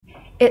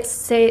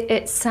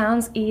It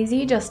sounds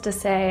easy just to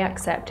say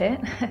accept it.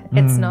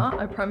 It's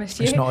not, I promise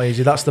you. It's not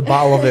easy. That's the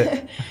battle of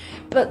it.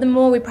 But the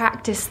more we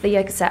practice the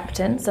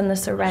acceptance and the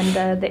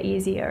surrender, the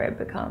easier it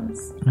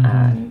becomes.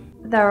 And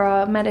there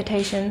are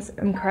meditations,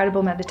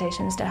 incredible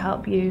meditations, to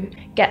help you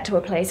get to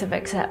a place of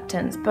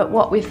acceptance. But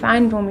what we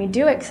find when we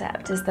do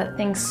accept is that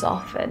things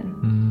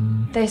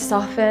soften. They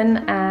soften,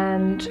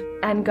 and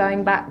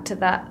going back to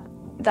that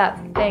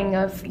thing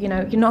of, you're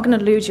not going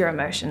to lose your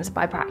emotions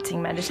by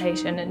practicing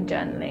meditation and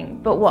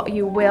journaling, but what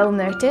you will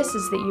notice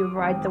is that you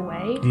ride the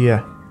wave.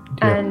 Yeah.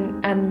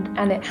 And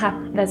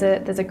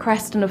there's a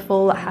crest and a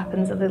fall that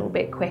happens a little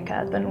bit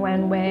quicker than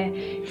when we're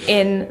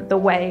in the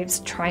waves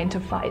trying to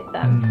fight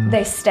them.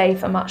 They stay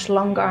for much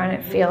longer and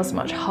it feels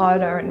much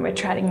harder and we're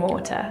treading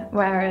water.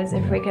 Whereas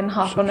if we can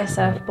hop on a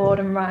surfboard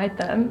and ride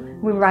them,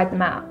 we ride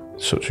them out.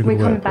 Such a good We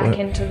come way to back put it.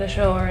 into the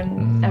shore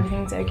and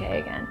everything's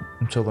okay again.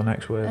 Until the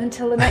next wave.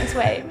 Until the next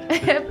wave.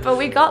 But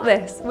we got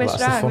this. We're That's the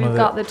strong. fun of We've it.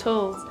 got the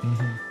tools.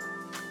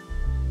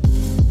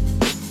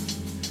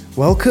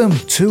 Welcome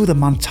to the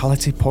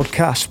Mentality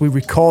Podcast. We're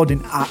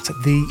recording at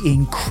the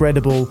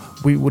incredible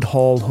Wheatwood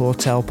Hall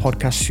Hotel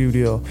Podcast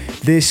Studio.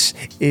 This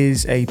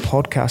is a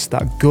podcast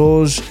that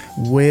goes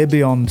way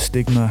beyond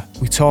stigma.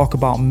 We talk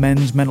about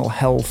men's mental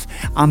health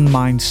and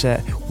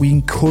mindset. We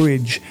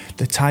encourage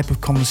the type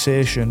of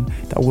conversation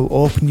that will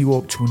open you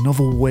up to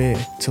another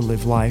way to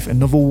live life,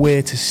 another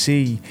way to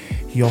see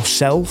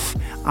yourself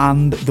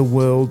and the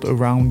world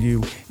around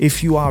you.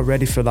 If you are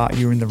ready for that,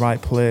 you're in the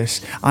right place.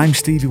 I'm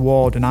Stevie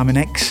Ward and I'm an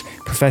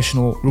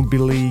ex-professional rugby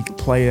league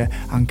player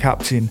and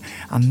captain.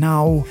 And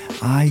now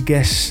I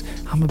guess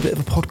I'm a bit of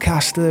a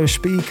podcaster, a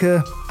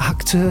speaker,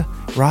 actor,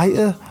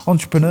 writer,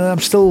 entrepreneur. I'm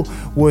still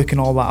working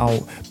all that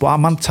out. But at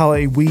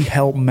Mentality, we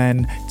help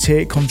men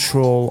take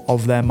control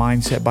of their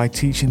mindset by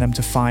teaching them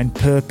to find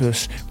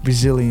purpose,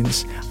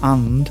 resilience,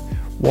 and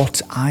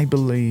what I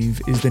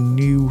believe is the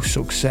new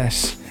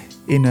success,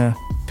 inner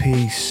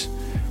peace.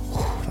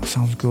 That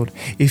sounds good.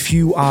 If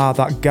you are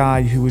that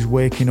guy who is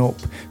waking up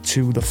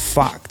to the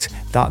fact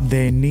that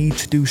they need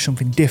to do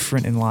something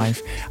different in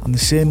life and the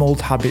same old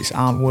habits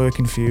aren't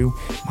working for you,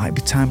 it might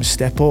be time to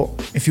step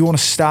up. If you want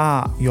to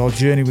start your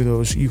journey with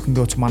us, you can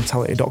go to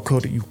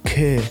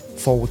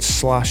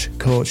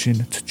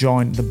mentality.co.uk/coaching to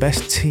join the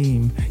best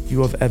team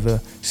you have ever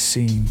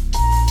seen.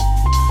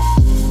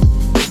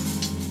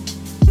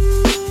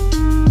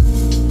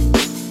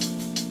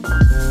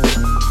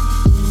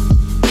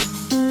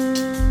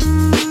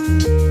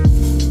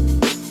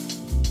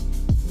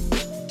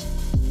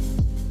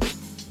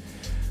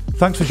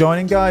 Thanks for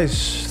joining,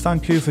 guys.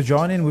 Thank you for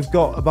joining. We've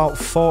got about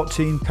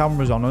 14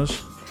 cameras on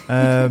us.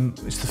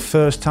 It's the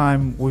first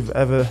time we've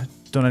ever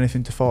done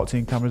anything to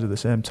 14 cameras at the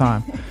same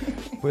time.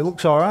 But it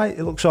looks all right.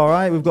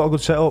 We've got a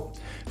good setup.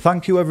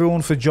 Thank you,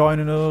 everyone, for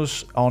joining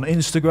us on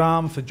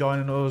Instagram, for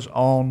joining us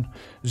on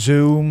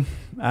Zoom,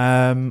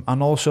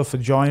 and also for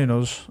joining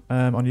us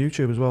on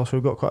YouTube as well. So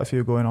we've got quite a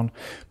few going on.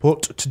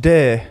 But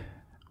today,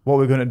 what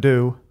we're going to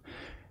do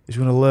is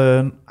we're going to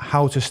learn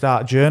how to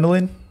start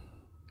journaling.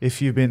 If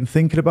you've been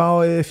thinking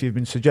about it, if you've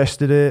been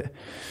suggested it,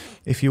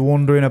 if you're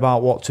wondering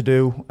about what to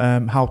do,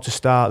 how to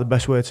start, the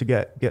best way to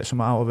get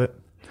something out of it.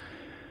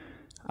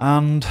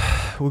 And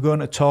we're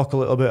going to talk a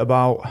little bit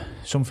about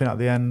something at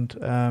the end,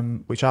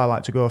 which I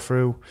like to go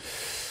through,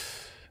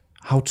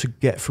 how to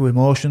get through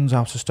emotions,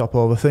 how to stop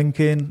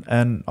overthinking,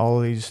 and all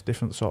these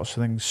different sorts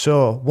of things.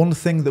 So one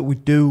thing that we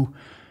do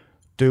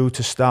to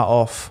start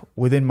off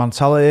within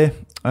Mentality,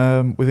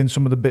 within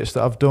some of the bits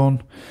that I've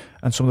done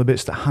and some of the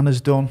bits that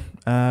Hannah's done,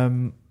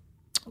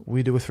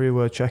 we do a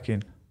 3-word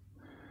check-in.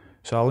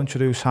 So I'll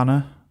introduce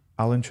Hannah.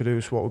 I'll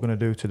introduce what we're going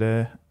to do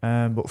today.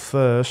 But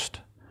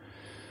first,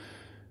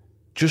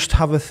 just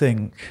have a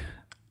think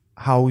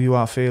how you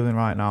are feeling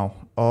right now,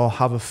 or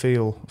have a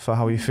feel for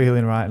how you're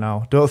feeling right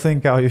now. Don't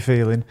think how you're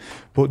feeling,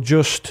 but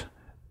just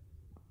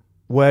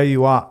where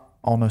you are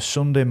on a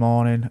Sunday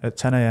morning at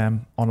 10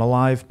 a.m. on a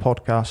live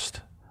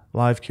podcast,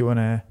 live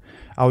Q&A.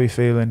 How are you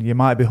feeling? You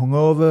might be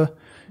hungover,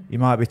 you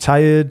might be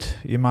tired,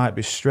 you might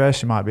be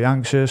stressed, you might be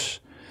anxious.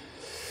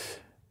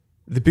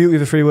 The beauty of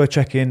the 3-word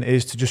check-in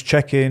is to just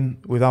check in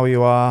with how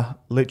you are,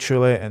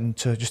 literally, and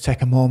to just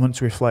take a moment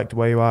to reflect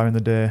where you are in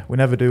the day. We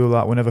never do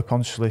that. We never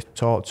consciously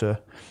taught to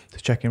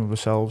check in with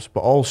ourselves. But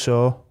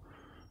also,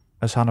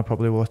 as Hannah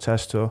probably will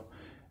attest to,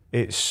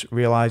 it's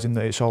realising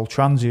that it's all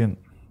transient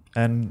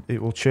and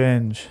it will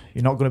change.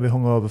 You're not going to be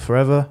hungover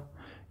forever.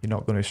 You're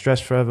not going to be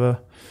stressed forever.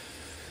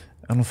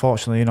 And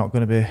unfortunately, you're not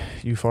going to be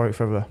euphoric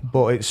forever.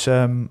 But it's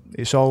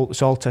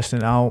all testing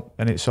it out,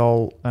 and it's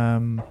all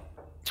putting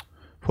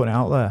it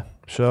out there.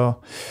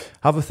 So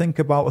have a think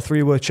about a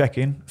 3-word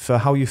check-in for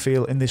how you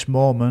feel in this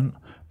moment,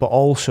 but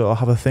also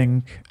have a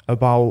think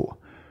about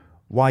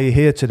why you're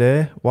here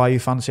today, why you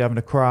fancy having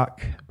a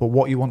crack, but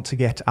what you want to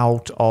get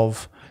out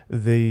of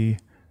the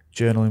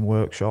journaling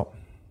workshop.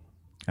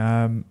 So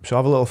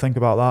have a little think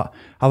about that.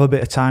 Have a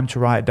bit of time to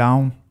write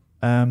down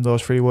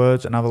those 3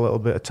 words, and have a little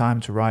bit of time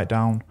to write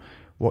down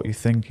what you're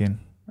thinking.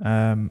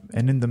 And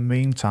in the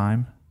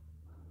meantime,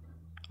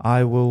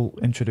 I will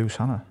introduce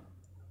Hannah.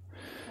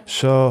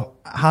 So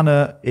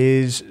Hannah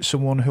is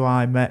someone who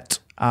I met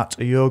at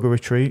a yoga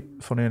retreat.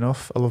 Funny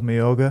enough, I love my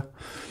yoga.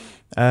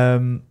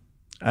 And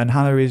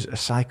Hannah is a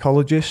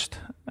psychologist.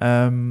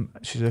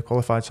 She's a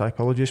qualified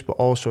psychologist, but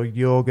also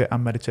yoga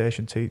and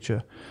meditation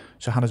teacher.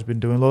 So Hannah's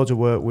been doing loads of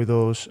work with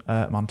us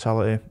at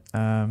Mentality,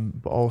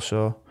 but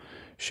also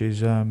she's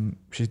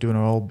doing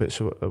her old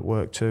bits at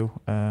work too,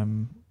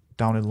 down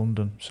in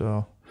London.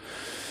 So,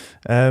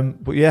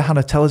 but yeah,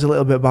 Hannah, tell us a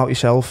little bit about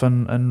yourself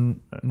and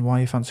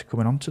why you fancy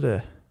coming on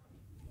today.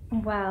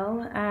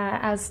 Well,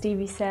 as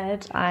Stevie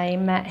said, I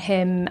met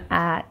him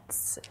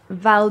at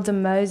Val de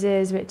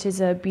Moses, which is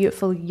a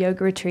beautiful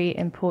yoga retreat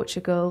in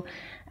Portugal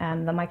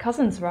that my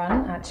cousins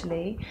run,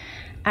 actually.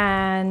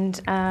 And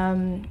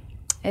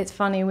it's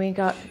funny, we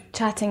got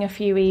chatting a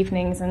few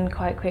evenings and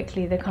quite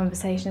quickly the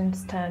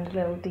conversations turned a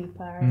little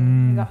deeper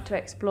and we got to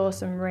explore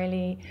some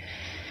really,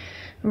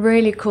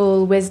 really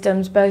cool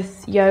wisdoms,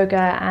 both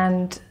yoga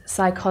and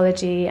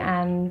psychology,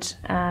 and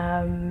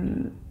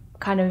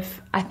kind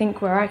of, I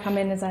think where I come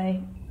in is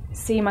I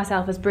see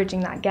myself as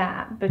bridging that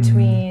gap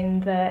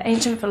between the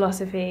ancient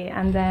philosophy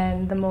and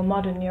then the more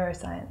modern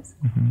neuroscience.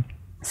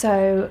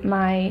 So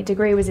my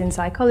degree was in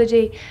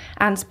psychology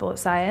and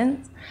sports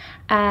science,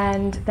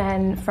 and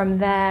then from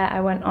there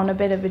I went on a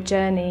bit of a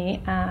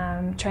journey,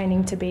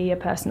 training to be a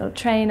personal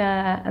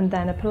trainer, and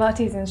then a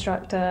Pilates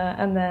instructor,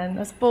 and then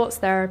a sports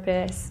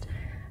therapist,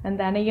 and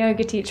then a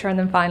yoga teacher, and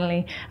then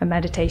finally a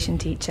meditation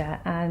teacher.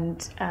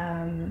 And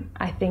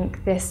I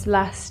think this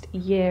last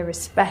year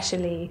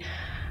especially,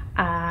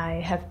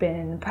 I have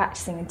been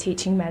practicing and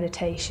teaching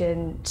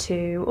meditation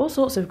to all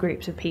sorts of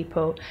groups of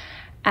people.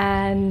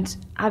 And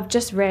I've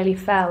just really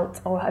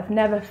felt, or I've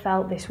never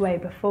felt this way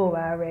before,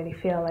 where I really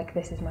feel like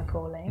this is my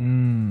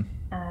calling.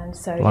 And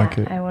so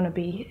I want to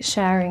be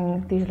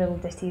sharing these little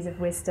ditties of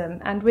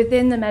wisdom. And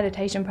within the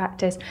meditation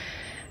practice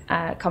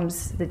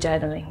comes the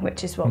journaling,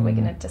 which is what we're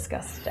going to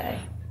discuss today.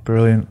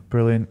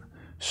 Brilliant.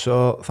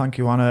 So thank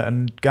you, Anna.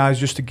 And guys,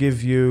 just to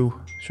give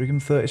you, should we give them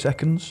 30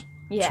 seconds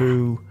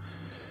to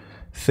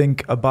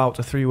think about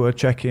a 3-word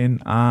check-in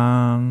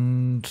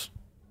and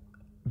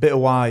a bit of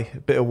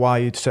why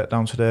you'd set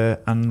down today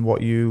and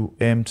what you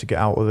aim to get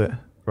out of it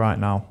right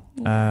now.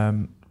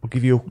 We'll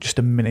give you just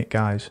a minute,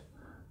 guys,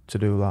 to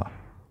do that.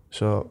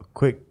 So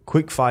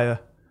quick fire.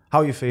 How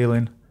are you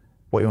feeling?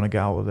 What you want to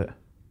get out of it?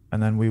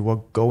 And then we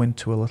will go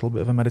into a little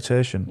bit of a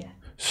meditation. Yeah.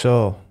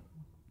 So,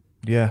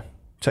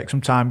 take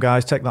some time,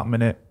 guys. Take that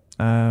minute,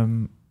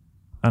 and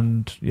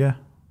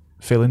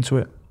feel into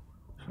it.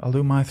 I'll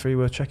do my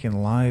 3-word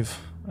check-in live.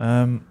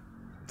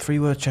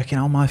 3-word check-in.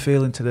 How am I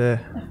feeling today?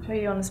 I'll put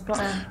you on the spot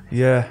now.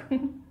 Yeah,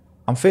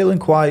 I'm feeling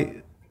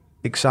quite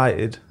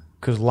excited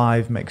because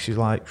live makes you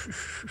like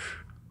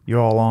you're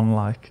all on.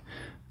 Like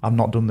I've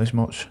not done this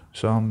much,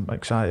 so I'm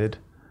excited,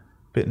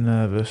 bit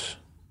nervous,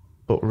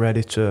 but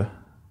ready to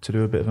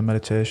do a bit of a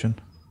meditation.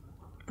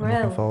 I'm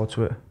looking forward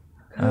to it.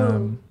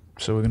 Cool.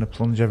 So we're going to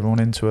plunge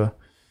everyone into a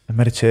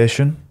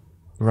meditation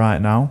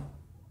right now.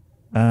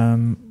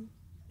 And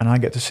I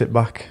get to sit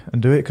back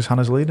and do it because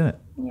Hannah's leading it.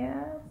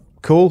 Yeah.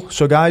 Cool.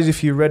 So guys,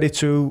 if you're ready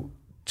to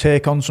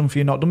take on something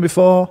you've not done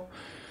before,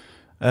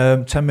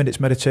 10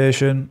 minutes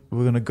meditation,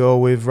 we're going to go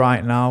with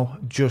right now,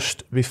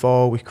 just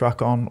before we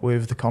crack on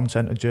with the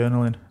content of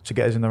journaling to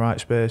get us in the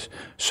right space.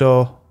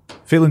 So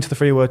feel into the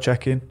 3-word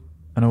check-in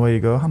and away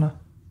you go, Hannah.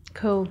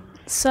 Cool.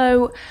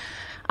 So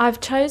I've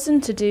chosen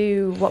to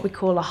do what we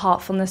call a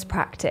heartfulness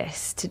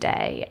practice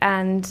today.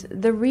 And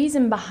the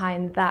reason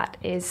behind that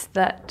is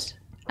that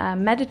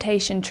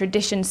meditation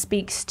tradition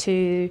speaks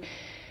to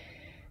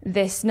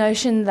this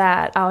notion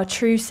that our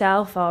true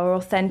self, our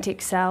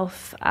authentic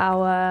self,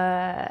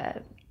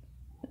 our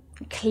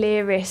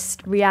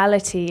clearest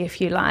reality,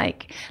 if you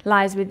like,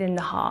 lies within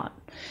the heart.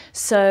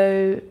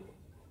 So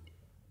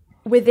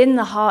within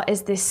the heart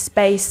is this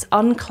space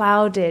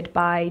unclouded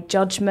by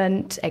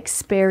judgment,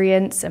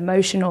 experience,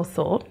 emotional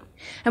thought.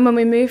 And when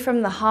we move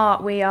from the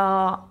heart, we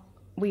are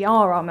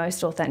our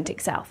most authentic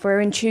self.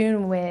 We're in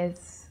tune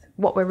with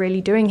what we're really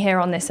doing here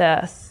on this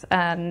earth,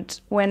 and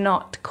we're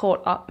not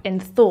caught up in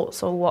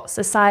thoughts or what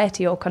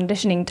society or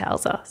conditioning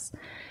tells us.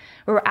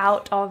 We're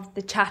out of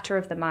the chatter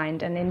of the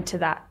mind and into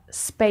that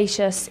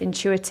spacious,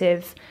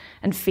 intuitive,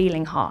 and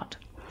feeling heart.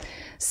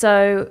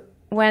 So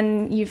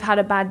when you've had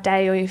a bad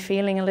day or you're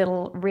feeling a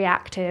little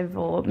reactive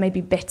or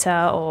maybe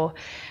bitter or,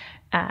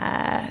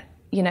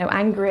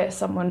 angry at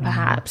someone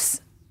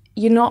perhaps,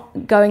 you're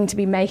not going to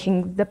be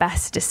making the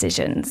best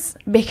decisions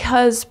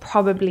because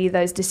probably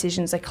those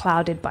decisions are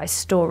clouded by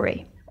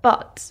story.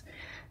 But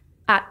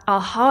at our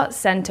heart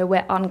center,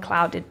 we're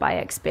unclouded by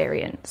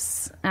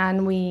experience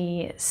and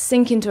we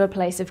sink into a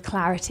place of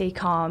clarity,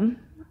 calm,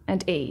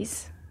 and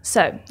ease.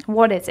 So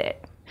what is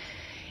it?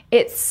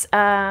 It's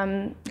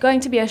going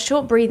to be a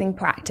short breathing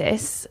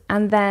practice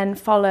and then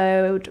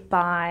followed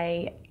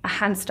by a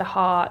hands to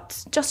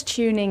heart, just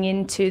tuning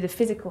into the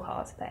physical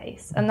heart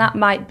space. And that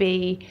might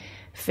be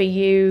for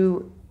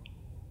you,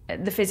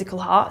 the physical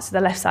heart, so the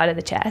left side of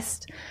the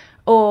chest.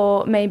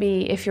 Or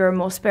maybe if you're a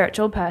more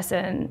spiritual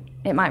person,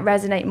 it might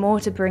resonate more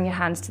to bring your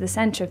hands to the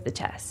center of the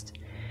chest.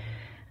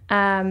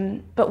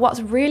 But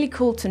what's really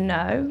cool to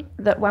know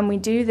that when we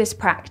do this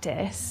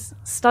practice,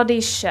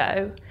 studies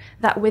show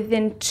that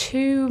within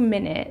 2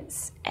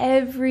 minutes,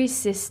 every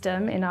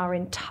system in our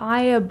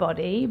entire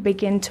body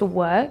begin to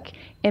work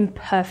in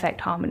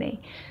perfect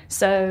harmony.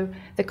 So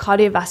the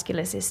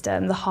cardiovascular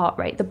system, the heart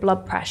rate, the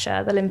blood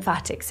pressure, the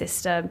lymphatic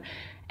system,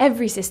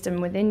 every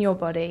system within your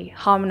body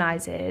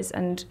harmonizes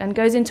and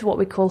goes into what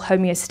we call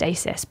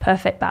homeostasis,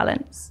 perfect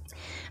balance.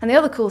 And the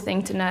other cool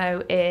thing to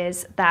know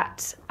is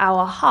that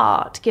our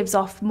heart gives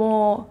off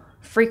more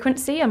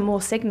frequency and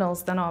more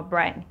signals than our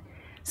brain.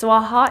 So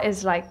our heart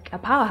is like a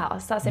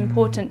powerhouse. That's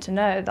important to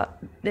know, that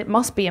it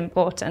must be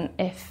important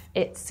if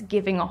it's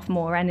giving off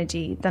more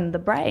energy than the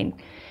brain.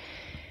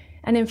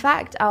 And in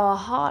fact, our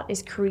heart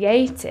is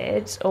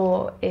created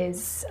or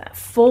is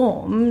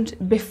formed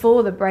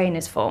before the brain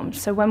is formed.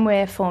 So when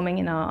we're forming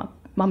in our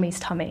mummy's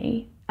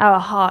tummy, our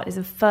heart is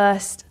the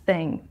first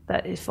thing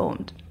that is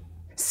formed.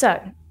 So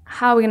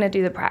how are we going to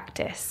do the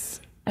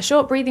practice? A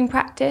short breathing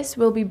practice.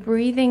 We'll be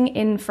breathing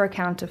in for a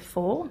count of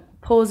 4,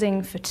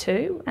 pausing for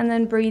 2, and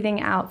then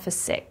breathing out for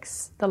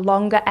 6. The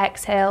longer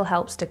exhale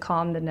helps to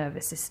calm the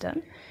nervous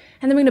system.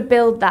 And then we're going to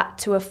build that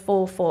to a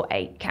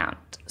 4-4-8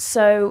 count.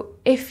 So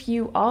if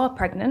you are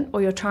pregnant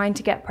or you're trying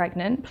to get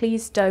pregnant,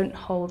 please don't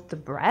hold the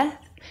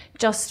breath.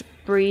 Just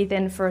breathe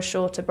in for a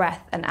shorter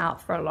breath and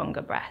out for a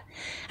longer breath.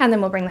 And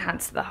then we'll bring the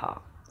hands to the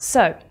heart.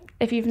 So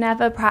if you've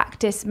never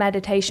practiced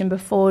meditation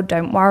before,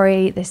 don't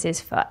worry. This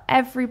is for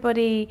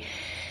everybody.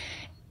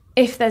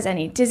 If there's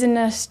any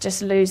dizziness,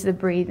 just lose the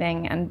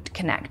breathing and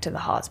connect to the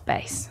heart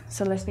space.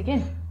 So let's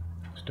begin.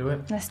 Let's do it.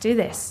 Let's do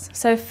this.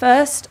 So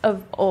first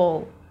of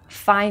all,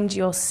 find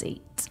your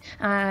seat.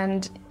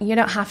 And you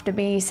don't have to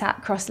be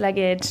sat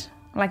cross-legged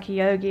like a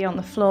yogi on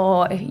the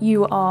floor.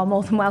 You are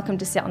more than welcome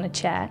to sit on a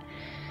chair.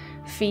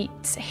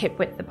 Feet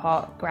hip-width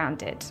apart,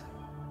 grounded.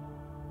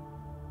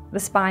 The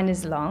spine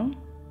is long.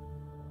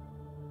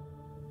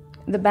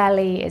 The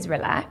belly is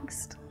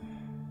relaxed.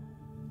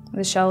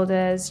 The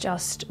shoulders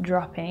just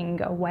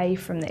dropping away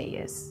from the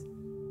ears.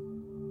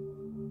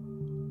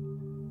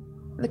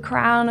 The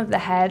crown of the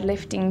head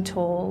lifting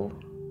tall.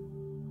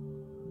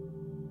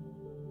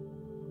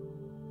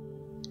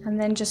 And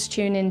then just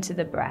tune into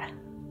the breath.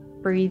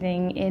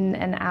 Breathing in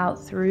and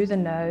out through the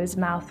nose,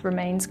 mouth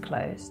remains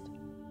closed.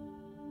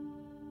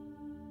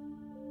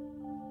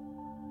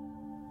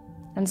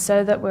 And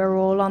so that we're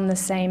all on the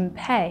same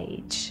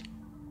page,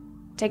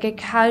 take a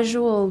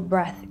casual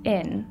breath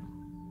in.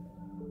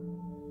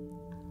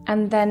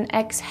 And then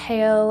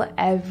exhale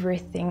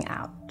everything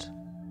out.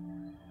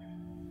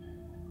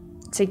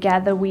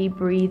 Together we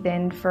breathe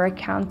in for a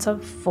count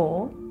of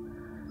 4,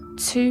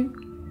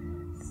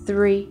 2,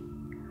 3,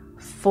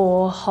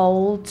 4,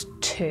 hold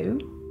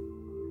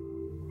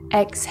 2.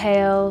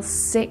 Exhale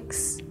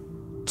 6,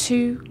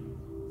 2,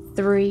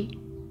 3,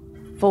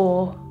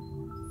 4,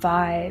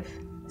 5,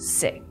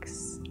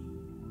 6.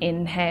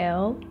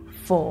 Inhale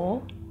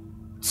 4,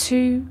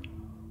 2,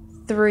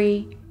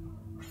 3,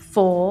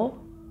 4.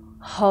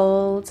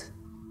 Hold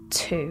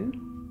 2.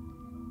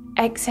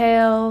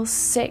 Exhale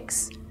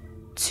 6,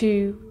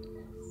 2,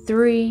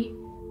 3,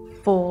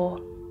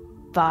 4,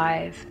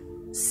 5,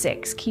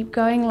 6. Keep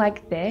going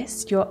like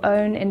this, your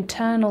own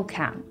internal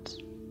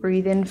count.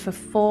 Breathe in for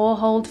 4,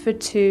 hold for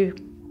 2,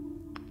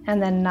 and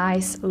then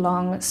nice,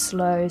 long,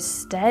 slow,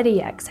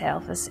 steady exhale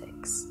for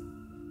 6.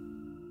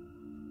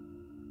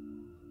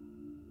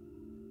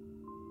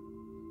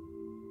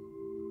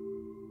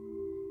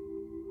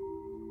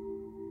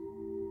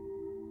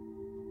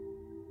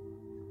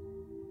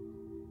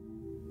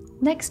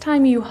 Next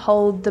time you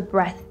hold the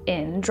breath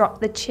in, drop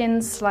the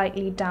chin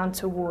slightly down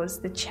towards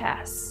the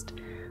chest.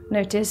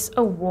 Notice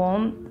a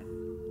warmth,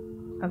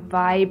 a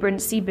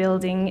vibrancy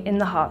building in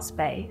the heart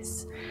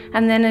space.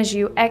 And then as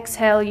you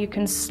exhale, you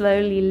can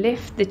slowly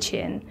lift the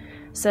chin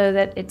so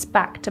that it's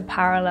back to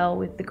parallel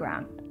with the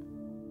ground.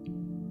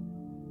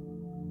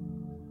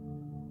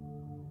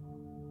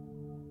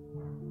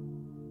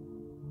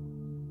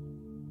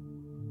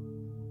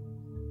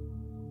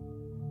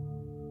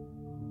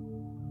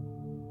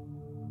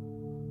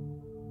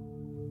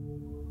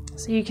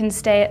 So you can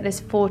stay at this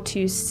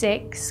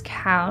 4-2-6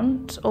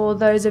 count, or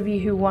those of you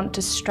who want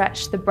to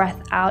stretch the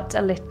breath out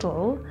a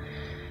little,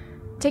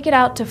 take it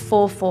out to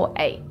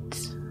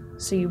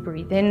 4-4-8. So you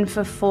breathe in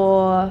for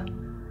 4,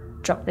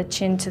 drop the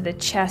chin to the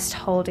chest,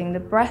 holding the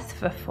breath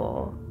for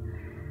 4,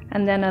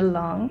 and then a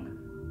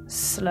long,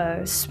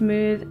 slow,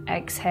 smooth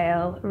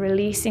exhale,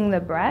 releasing the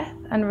breath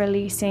and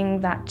releasing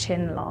that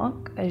chin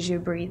lock as you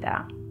breathe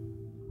out.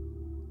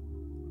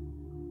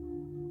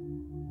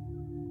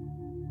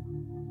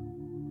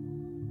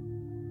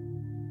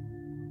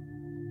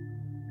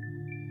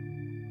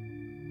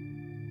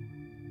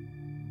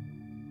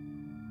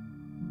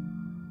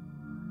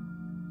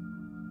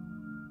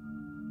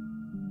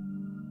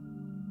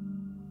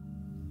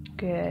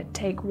 Good.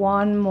 Take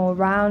one more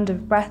round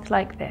of breath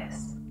like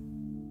this.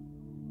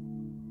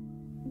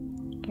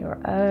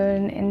 Your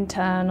own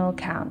internal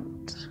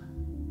count.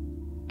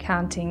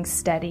 Counting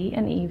steady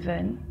and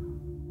even.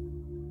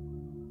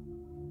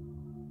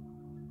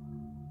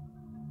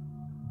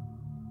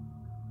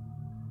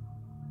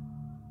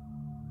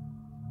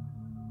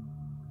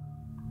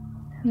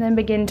 And then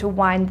begin to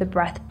wind the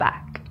breath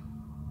back.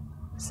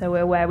 So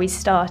we're where we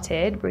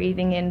started,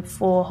 breathing in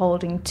 4,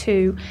 holding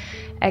 2,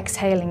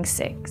 exhaling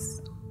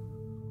 6.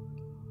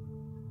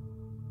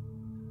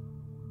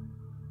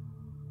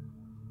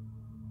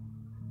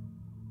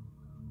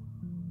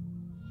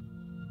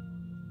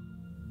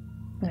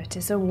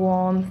 Notice a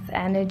warmth,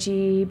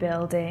 energy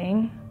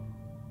building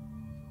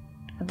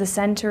at the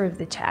center of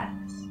the chest.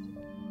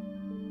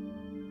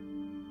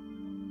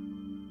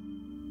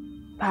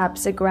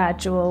 Perhaps a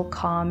gradual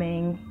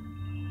calming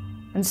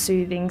and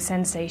soothing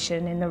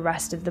sensation in the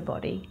rest of the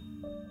body.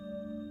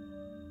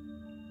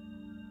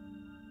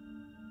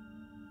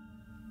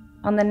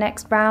 On the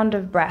next round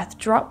of breath,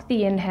 drop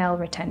the inhale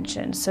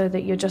retention so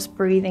that you're just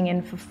breathing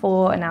in for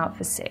 4 and out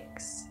for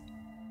 6.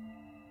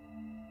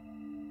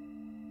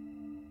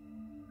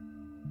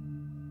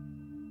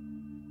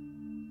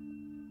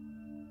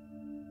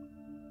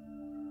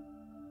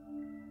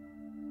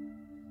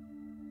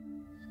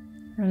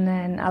 And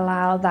then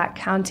allow that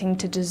counting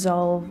to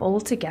dissolve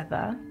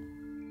altogether.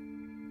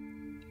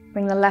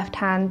 Bring the left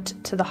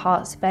hand to the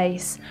heart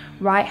space,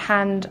 right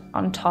hand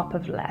on top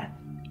of left.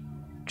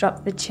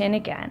 Drop the chin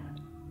again.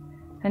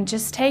 And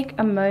just take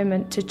a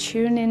moment to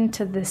tune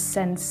into the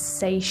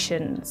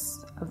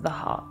sensations of the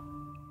heart,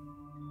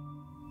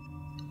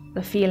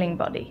 the feeling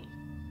body.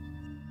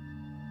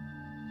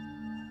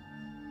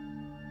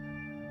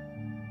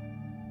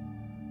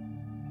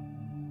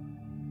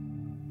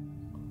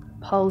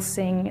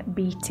 Pulsing,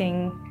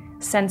 beating,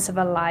 sense of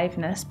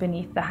aliveness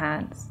beneath the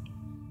hands.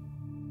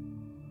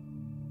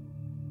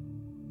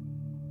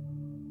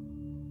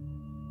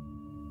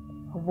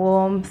 A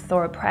warmth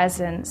or a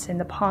presence in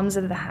the palms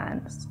of the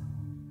hands.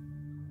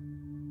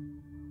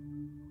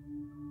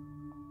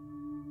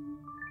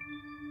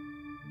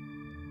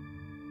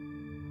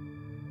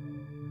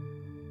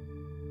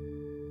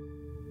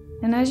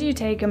 And as you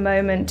take a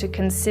moment to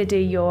consider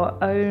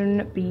your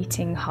own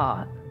beating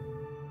heart,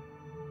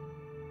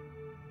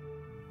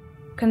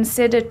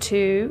 consider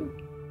too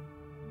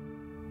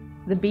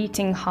the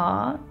beating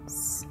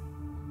hearts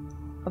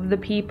of the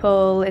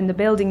people in the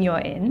building you're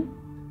in,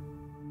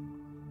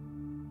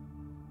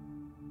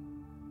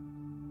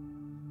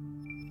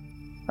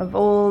 of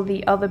all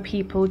the other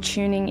people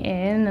tuning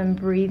in and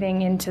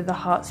breathing into the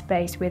heart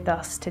space with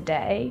us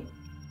today.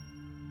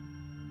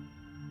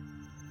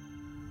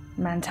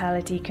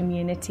 Mentality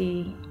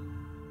community.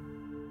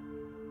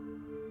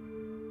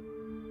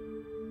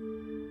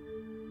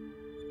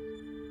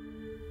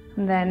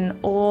 And then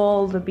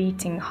all the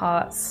beating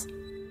hearts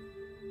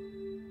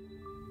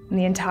in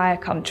the entire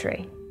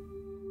country.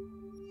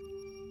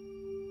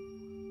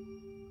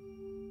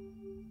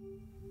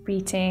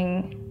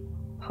 Beating,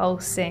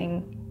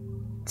 pulsing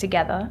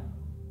together.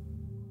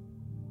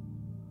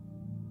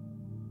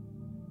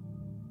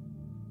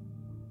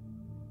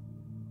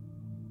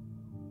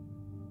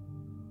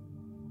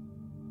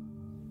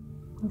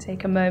 And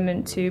take a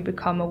moment to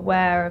become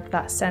aware of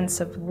that sense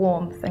of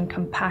warmth and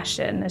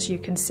compassion as you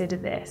consider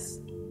this.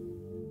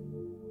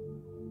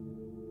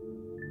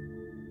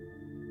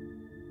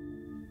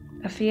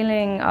 A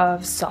feeling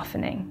of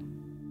softening.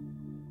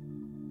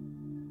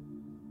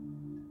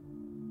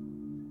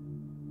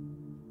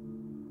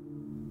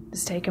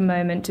 Just take a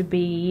moment to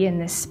be in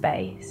this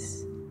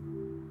space.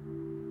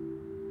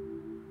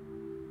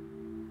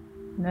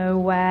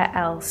 Nowhere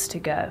else to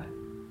go.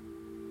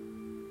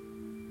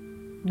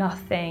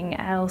 Nothing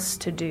else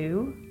to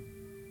do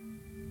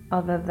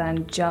other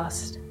than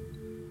just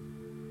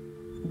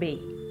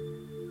be.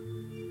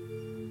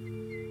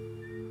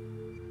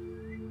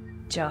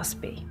 Just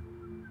be.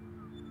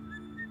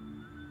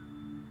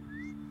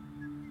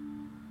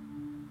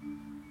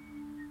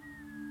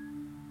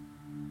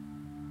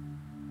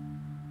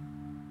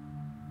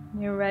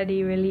 You're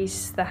ready,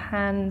 release the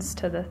hands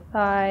to the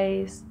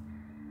thighs,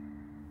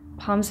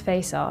 palms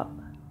face up.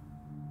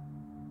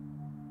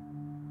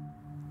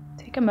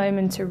 Take a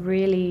moment to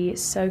really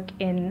soak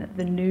in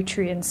the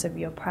nutrients of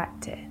your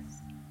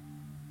practice.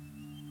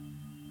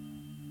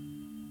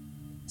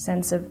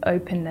 Sense of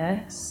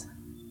openness,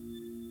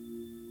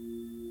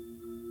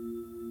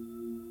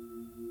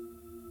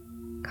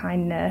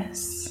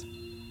 kindness,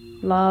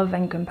 love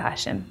and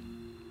compassion.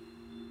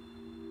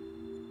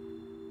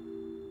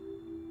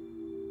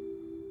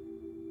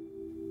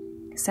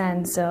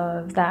 Sense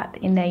of that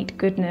innate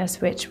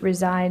goodness which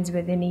resides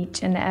within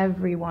each and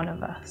every one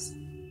of us.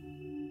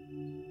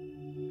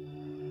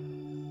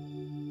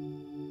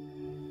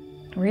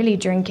 Really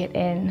drink it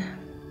in,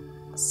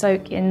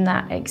 soak in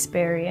that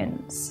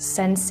experience,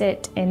 sense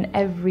it in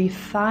every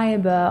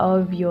fiber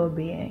of your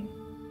being.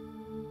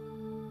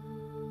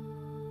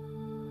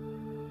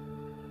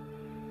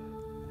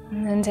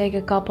 And then take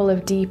a couple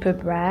of deeper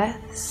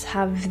breaths.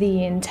 Have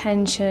the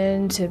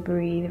intention to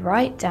breathe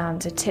right down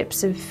to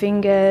tips of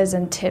fingers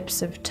and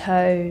tips of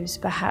toes.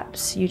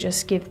 Perhaps you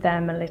just give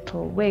them a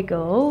little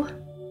wiggle,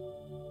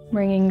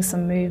 bringing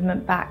some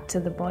movement back to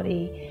the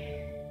body.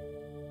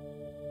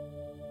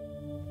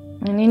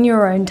 And in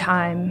your own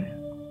time,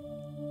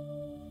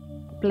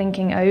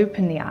 blinking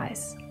open the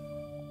eyes.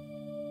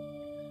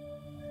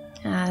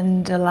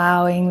 and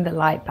allowing the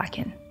light back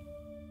in.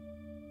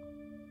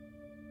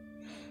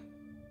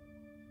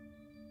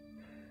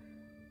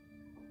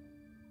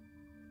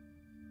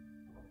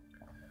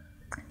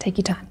 Take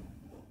your time.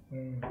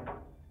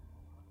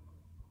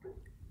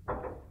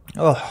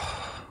 Oh,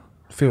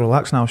 I feel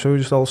relaxed now. Shall we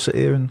just all sit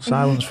here in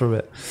silence for a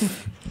bit?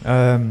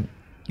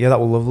 Yeah, that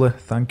was lovely.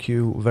 Thank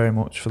you very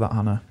much for that,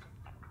 Hannah.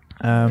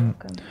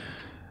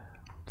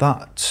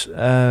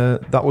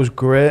 That was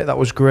great. That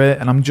was great.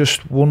 And I'm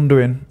just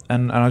wondering,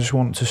 and I just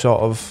want to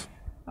sort of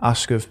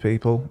ask of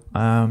people,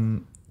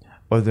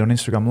 whether they're on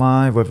Instagram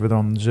Live, whether they're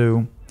on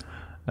Zoom,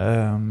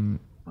 and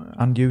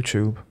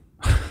YouTube,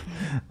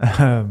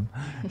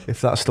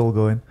 if that's still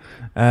going,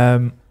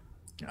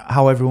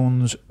 how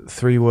everyone's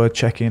 3-word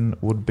check-in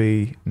would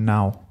be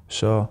now.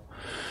 So,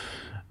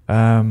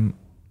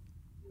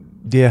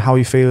 yeah, how are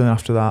you feeling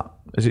after that?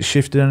 Has it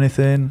shifted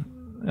anything?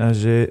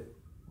 Has it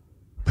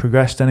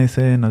progressed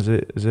anything? Has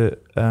it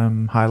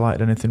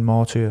highlighted anything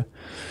more to you?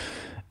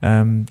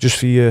 Just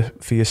for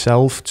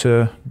yourself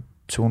to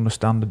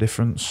understand the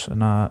difference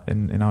and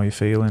in how you're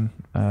feeling,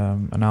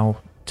 and how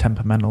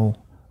temperamental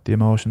the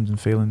emotions and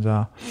feelings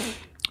are.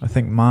 I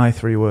think my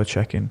 3-word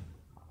check-in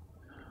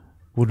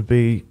would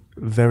be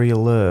very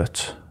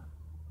alert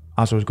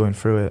as I was going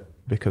through it,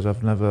 because I'd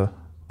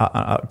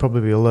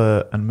probably be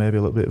alert and maybe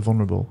a little bit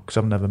vulnerable because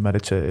I've never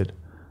meditated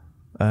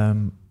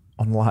on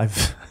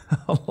live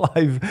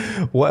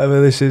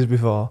whatever this is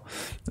before,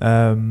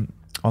 on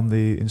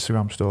the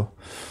Instagram store.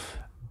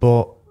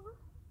 But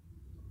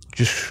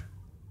just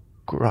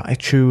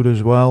gratitude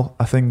as well.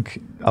 I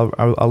think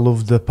I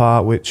loved the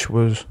part which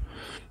was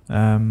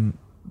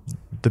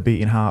the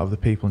beating heart of the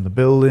people in the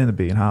building, the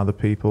beating heart of the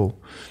people,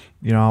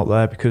 out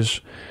there,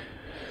 because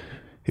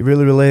it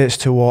really relates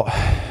to what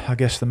I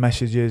guess the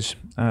message is,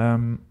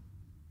 and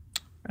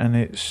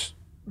I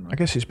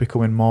guess it's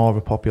becoming more of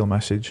a popular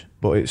message,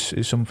 but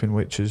it's something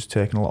which has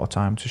taken a lot of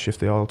time to shift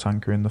the oil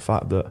tanker, in the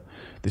fact that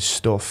there's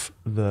stuff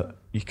that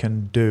you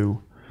can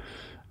do,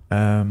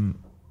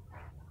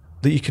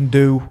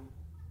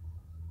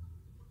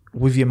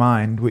 with your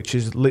mind, which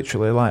is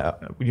literally like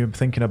you're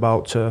thinking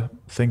about the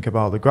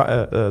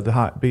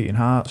heart beating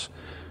hearts.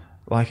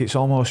 Like, it's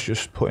almost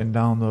just putting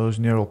down those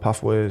neural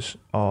pathways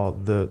or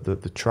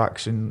the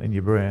tracks in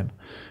your brain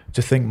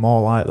to think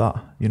more like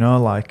that,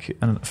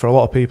 and for a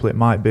lot of people it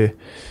might be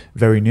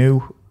very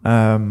new,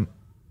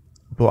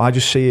 but I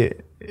just see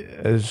it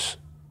as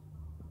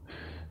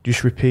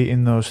just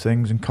repeating those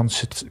things and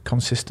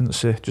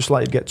consistency, just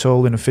like you get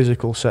told in a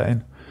physical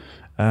setting.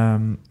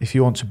 If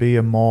you want to be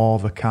more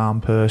of a calm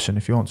person,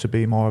 if you want to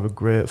be more of a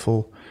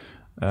grateful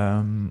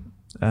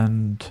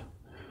and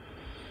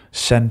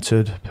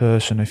centered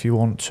person, if you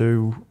want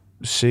to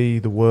see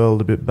the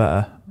world a bit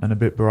better and a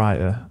bit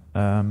brighter,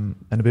 and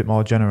a bit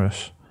more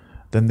generous,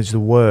 then there's the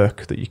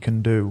work that you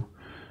can do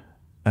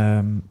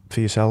for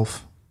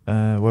yourself,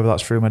 whether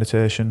that's through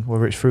meditation,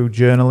 whether it's through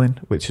journaling,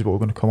 which is what we're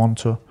going to come on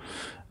to.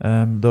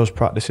 Those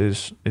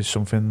practices is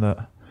something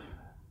that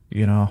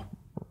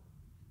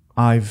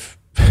I've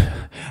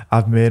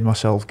made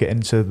myself get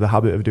into the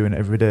habit of doing it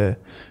every day,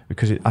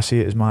 because I see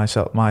it as my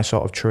sort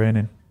of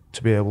training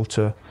to be able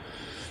to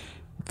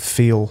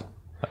feel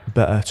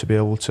better, to be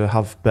able to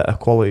have better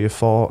quality of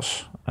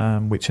thoughts,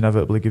 which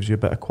inevitably gives you a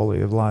better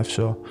quality of life.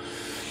 So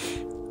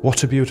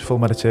what a beautiful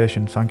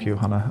meditation. Thank you,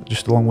 Hannah.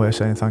 Just a long way of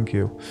saying thank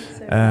you.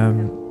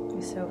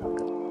 You're so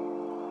welcome.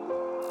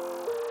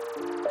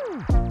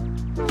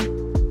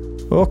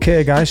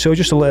 Okay guys, so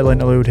just a little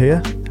interlude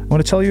here. I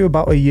want to tell you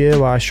about a year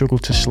where I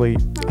struggled to sleep.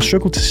 I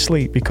struggled to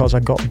sleep because I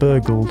got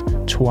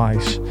burgled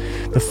twice.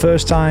 The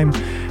first time,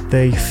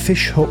 they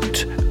fish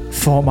hooked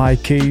for my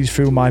keys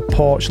through my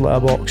porch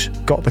letterbox,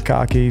 got the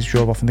car keys,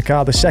 drove off in the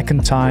car. The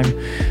second time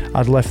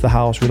I'd left the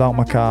house without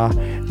my car,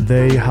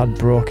 they had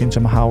broke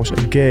into my house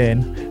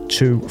again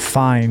to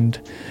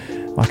find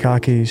my car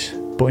keys.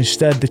 But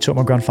instead they took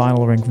my grand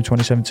final ring from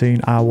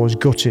 2017. I was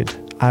gutted.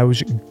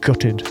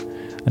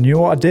 And you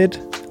know what I did?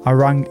 I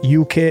rang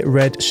UK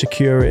Red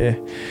Security.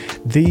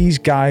 These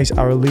guys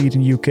are a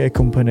leading UK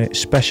company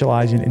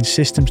specialising in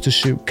systems to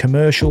suit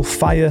commercial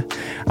fire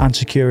and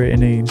security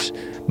needs.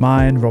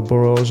 Mine, Rob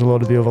Burrows, a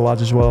lot of the other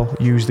lads as well,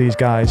 use these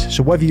guys.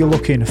 So whether you're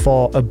looking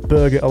for a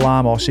burglar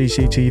alarm or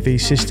CCTV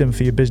system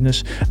for your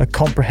business, a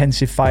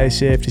comprehensive fire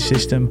safety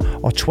system,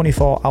 or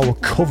 24-hour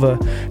cover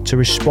to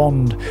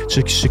respond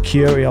to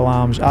security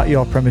alarms at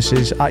your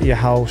premises, at your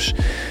house,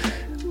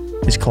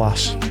 it's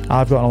class.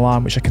 I've got an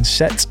alarm which I can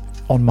set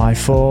on my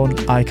phone.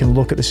 I can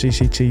look at the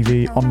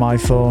CCTV on my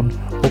phone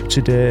up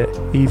to date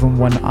even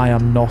when I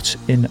am not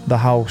in the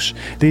house.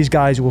 These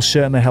guys will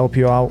certainly help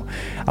you out.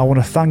 I want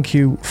to thank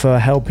you for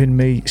helping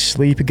me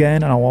sleep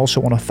again, and I also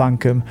want to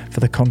thank them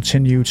for the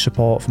continued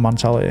support for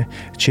Mentality.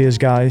 Cheers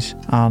guys,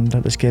 and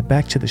let's get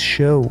back to the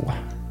show.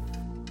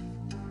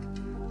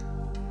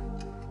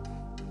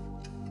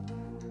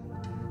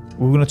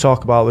 We're going to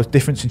talk about the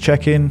difference in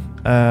check-in,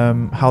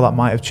 how that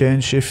might have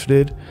changed,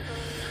 shifted,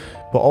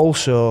 but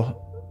also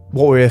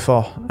what we're here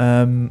for,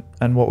 and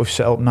what we've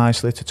set up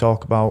nicely to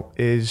talk about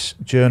is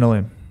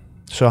journaling.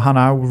 So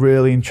Hannah, I'm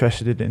really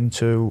interested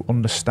into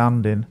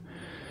understanding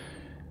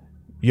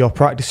your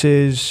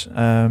practices,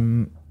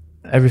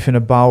 everything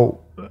about,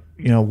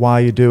 why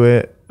you do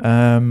it,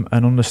 and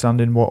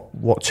understanding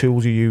what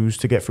tools you use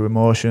to get through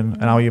emotion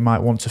and how you might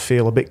want to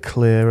feel a bit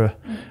clearer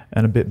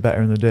and a bit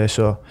better in the day.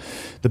 So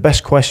the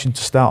best question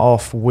to start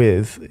off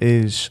with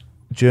is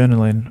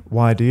journaling.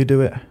 Why do you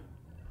do it?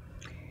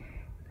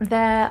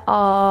 There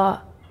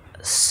are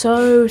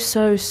so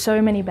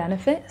many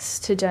benefits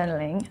to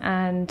journaling,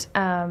 and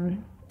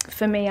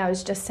for me, I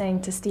was just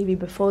saying to Stevie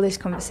before this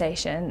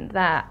conversation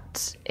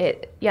that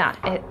it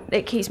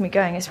keeps me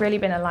going. It's really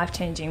been a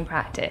life-changing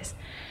practice.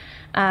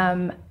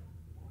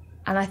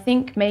 And I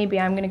think maybe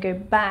I'm going to go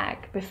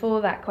back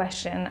before that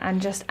question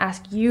and just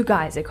ask you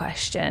guys a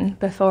question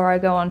before I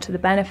go on to the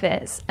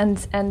benefits,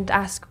 and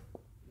ask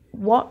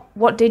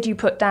what did you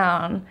put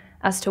down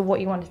as to what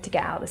you wanted to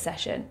get out of the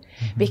session?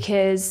 Mm-hmm.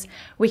 Because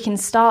we can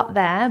start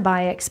there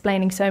by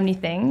explaining so many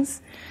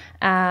things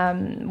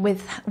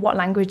with what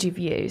language you've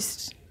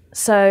used.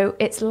 So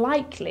it's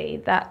likely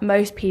that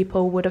most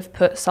people would have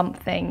put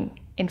something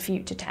in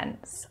future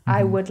tense. Mm-hmm.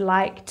 I would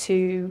like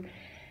to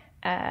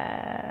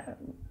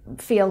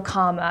feel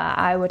calmer.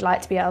 I would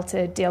like to be able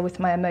to deal with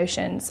my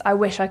emotions. I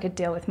wish I could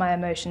deal with my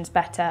emotions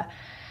better.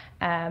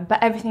 But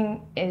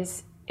everything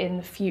is in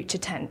the future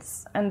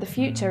tense, and the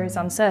future is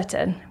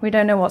uncertain. We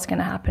don't know what's going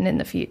to happen in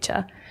the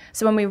future.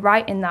 So when we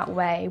write in that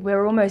way,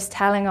 we're almost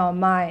telling our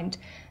mind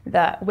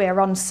that we're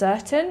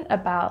uncertain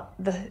about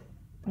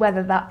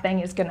whether that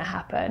thing is going to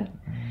happen.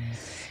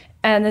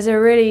 And there's a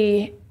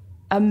really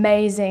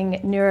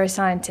amazing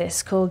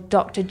neuroscientist called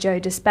Dr.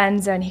 Joe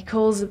Dispenza, and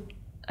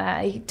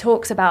he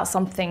talks about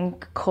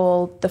something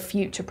called the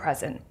future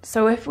present.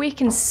 So if we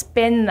can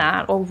spin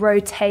that or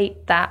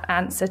rotate that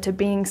answer to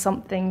being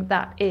something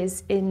that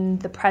is in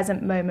the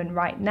present moment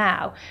right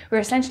now, we're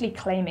essentially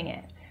claiming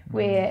it.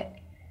 We're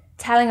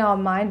telling our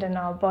mind and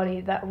our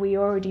body that we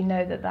already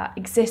know that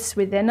exists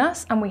within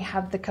us, and we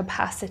have the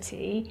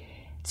capacity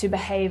to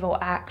behave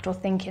or act or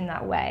think in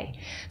that way.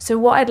 So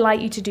what I'd like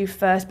you to do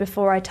first,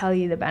 before I tell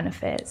you the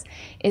benefits,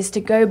 is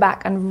to go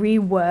back and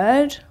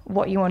reword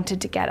what you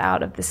wanted to get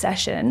out of the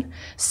session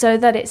so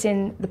that it's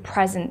in the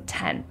present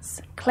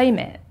tense. Claim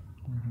it.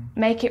 Mm-hmm.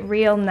 Make it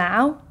real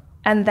now,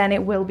 and then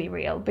it will be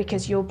real,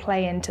 because you'll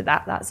play into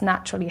that. That's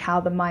naturally how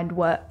the mind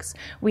works.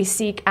 We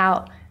seek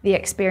out the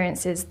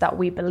experiences that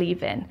we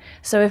believe in.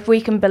 So if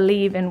we can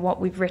believe in what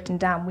we've written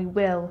down, we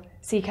will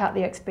seek out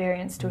the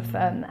experience to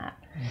affirm that.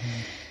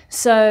 Mm-hmm.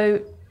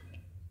 So,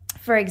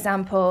 for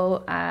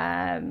example,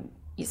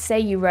 say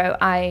you wrote,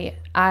 I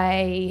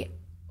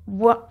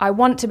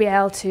want to be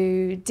able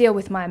to deal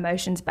with my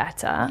emotions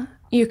better.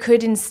 You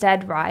could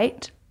instead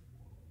write,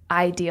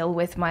 I deal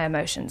with my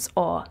emotions,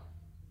 or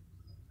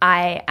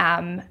I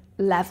am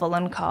level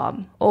and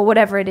calm, or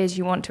whatever it is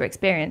you want to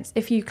experience.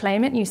 If you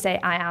claim it and you say,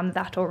 I am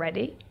that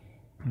already,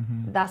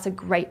 mm-hmm. that's a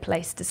great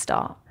place to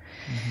start.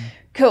 Mm-hmm.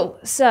 Cool.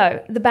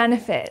 So the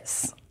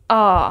benefits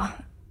are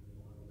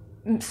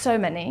so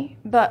many,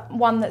 but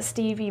one that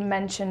Stevie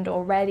mentioned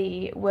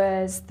already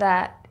was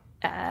that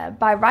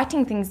by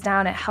writing things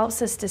down, it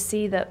helps us to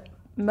see that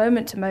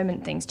moment to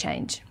moment things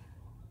change.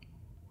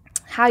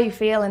 How you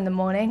feel in the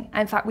morning,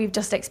 in fact, we've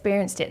just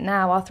experienced it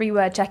now. Our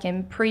 3-word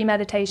check-in,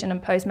 pre-meditation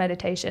and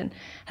post-meditation,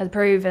 has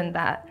proven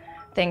that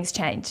things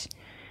change.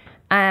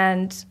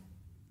 And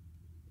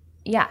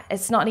yeah,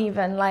 it's not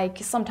even like,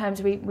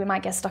 sometimes we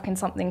might get stuck in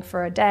something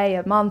for a day,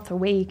 a month, a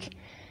week.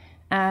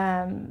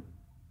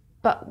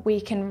 But we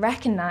can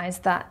recognize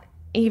that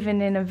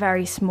even in a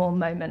very small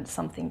moment,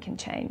 something can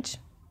change.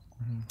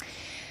 Mm-hmm.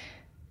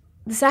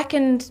 The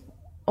second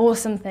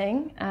awesome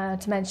thing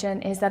to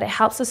mention is that it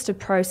helps us to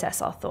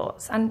process our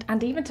thoughts and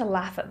even to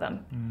laugh at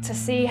them, to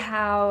see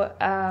how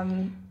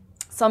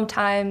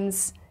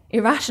sometimes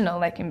irrational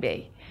they can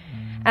be.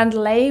 And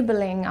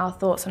labeling our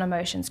thoughts and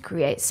emotions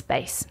creates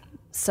space.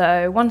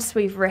 So once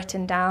we've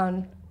written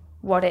down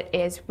what it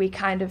is, we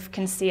kind of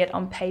can see it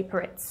on paper.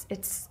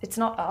 It's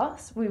not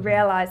us. We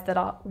realize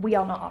that we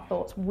are not our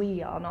thoughts.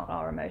 We are not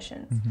our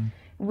emotions. Mm-hmm.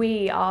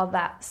 We are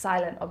that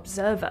silent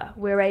observer.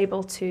 We're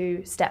able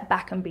to step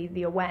back and be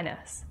the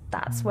awareness.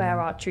 That's where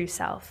our true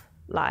self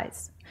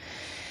lies.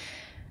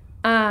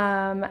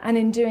 And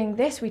in doing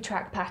this, we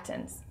track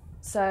patterns.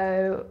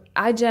 So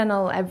I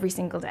journal every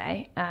single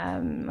day.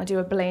 I do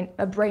a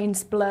brain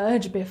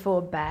splurge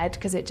before bed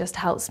because it just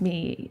helps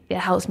me. It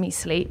helps me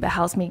sleep. It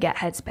helps me get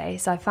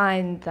headspace. I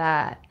find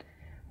that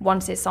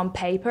once it's on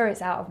paper,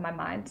 it's out of my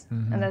mind,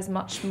 mm-hmm. and there's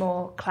much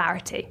more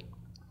clarity.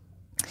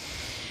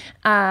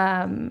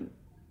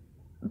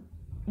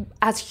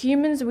 As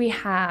humans, we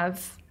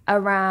have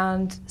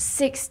around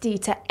 60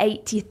 to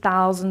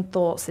 80,000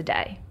 thoughts a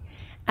day.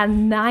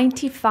 And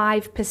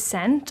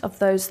 95% of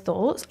those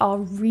thoughts are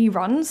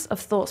reruns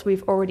of thoughts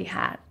we've already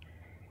had.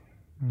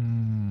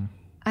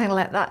 I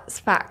let that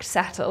fact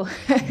settle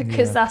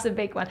because that's a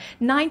big one.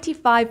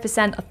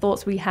 95% of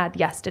thoughts we had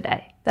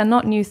yesterday. They're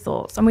not new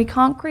thoughts, and we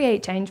can't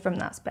create change from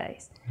that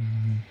space.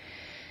 Mm-hmm.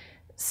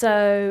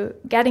 So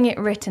getting it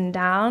written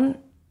down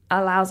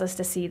allows us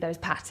to see those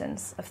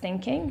patterns of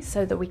thinking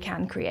so that we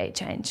can create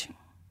change.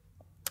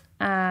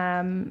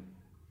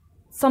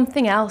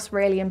 Something else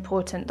really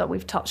important that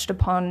we've touched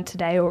upon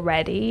today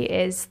already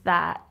is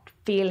that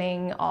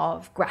feeling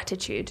of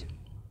gratitude.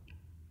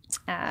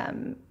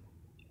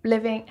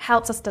 Living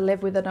helps us to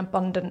live with an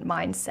abundant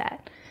mindset.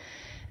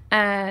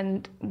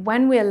 And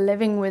when we're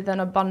living with an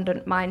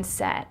abundant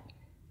mindset,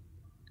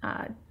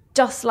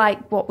 just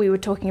like what we were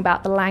talking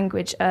about, the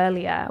language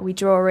earlier, we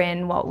draw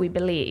in what we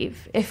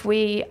believe. If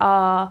we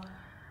are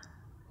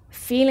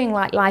feeling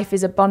like life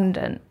is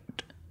abundant,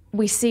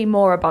 we see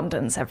more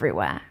abundance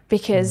everywhere,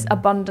 because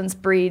abundance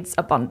breeds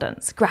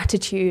abundance.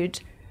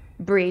 Gratitude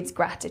breeds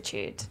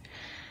gratitude.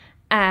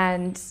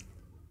 And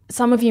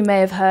some of you may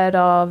have heard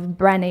of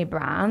Brené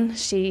Brown.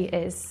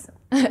 She's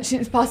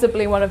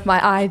possibly one of my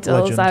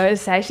idols, legend. I would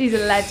say. She's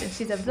a legend.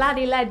 She's a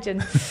bloody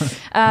legend.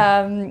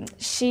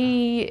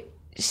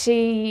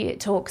 She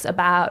talks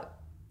about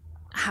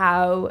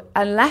how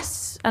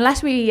unless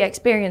we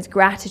experience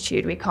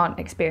gratitude, we can't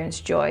experience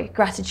joy.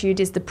 Gratitude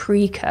is the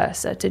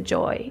precursor to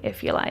joy,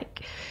 if you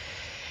like.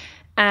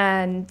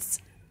 And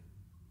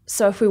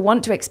so if we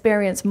want to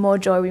experience more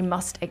joy, we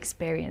must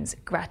experience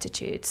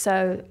gratitude.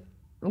 So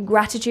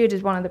gratitude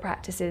is one of the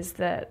practices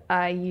that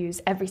I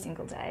use every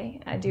single day.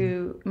 I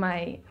do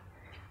my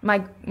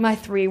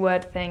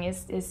 3-word thing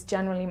is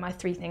generally my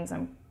 3 things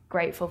I'm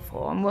grateful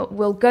for, and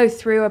we'll go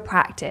through a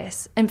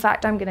practice. In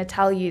fact, I'm going to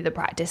tell you the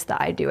practice that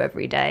I do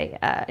every day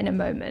in a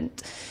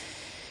moment.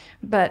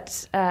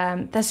 But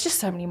there's just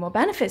so many more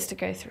benefits to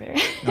go through.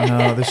 I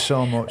know, there's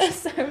so much. There's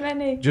so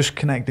many. Just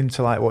connecting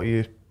to like what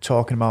you're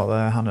talking about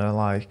there, Hannah,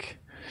 like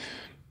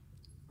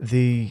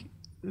the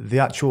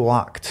actual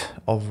act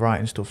of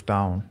writing stuff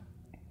down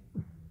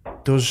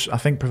does, I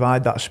think,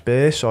 provide that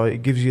space, or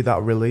it gives you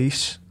that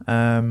release.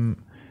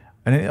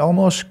 And it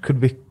almost could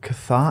be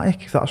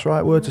cathartic, if that's the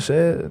right word to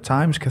say. At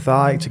times,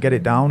 cathartic to get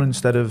it down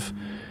instead of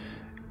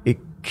it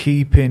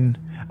keeping...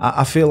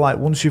 I feel like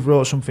once you've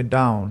wrote something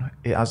down,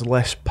 it has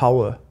less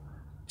power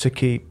to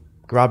keep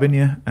grabbing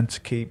you and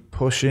to keep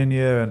pushing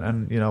you,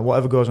 and you know,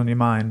 whatever goes on your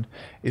mind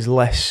is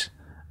less,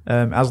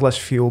 has less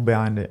fuel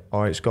behind it,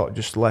 or it's got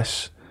just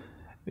less...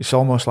 It's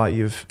almost like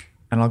you've...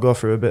 And I'll go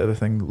through a bit of a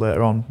thing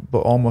later on, but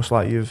almost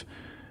like you've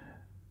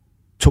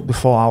took the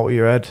thought out of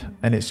your head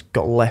and it's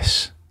got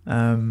less...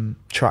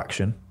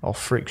 traction or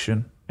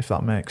friction, if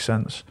that makes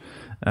sense.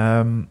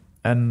 And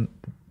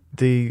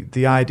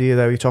the idea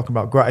there, you're talking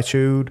about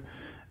gratitude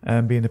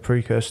being the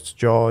precursor to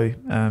joy,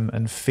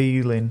 and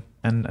feeling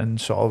and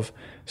sort of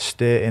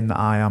stating that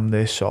I am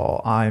this,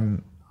 or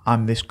I'm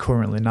this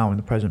currently now in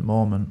the present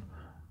moment,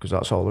 because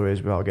that's all there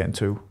is without getting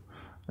too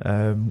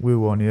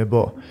woo on you.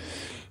 But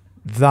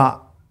that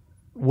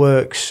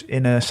works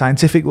in a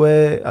scientific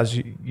way, as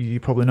you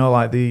probably know,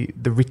 like the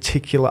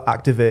reticular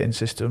activating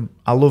system.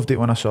 I loved it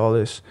when I saw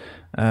this,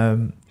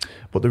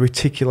 but the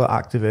reticular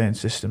activating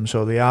system,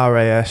 so the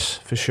RAS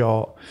for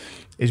short,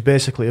 is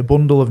basically a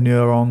bundle of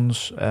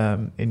neurons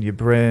in your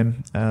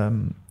brain,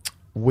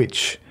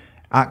 which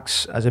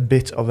acts as a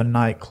bit of a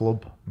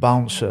nightclub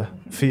bouncer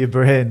for your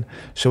brain.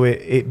 So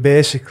it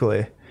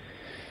basically,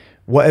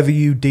 whatever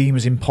you deem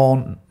as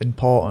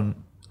important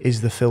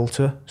is the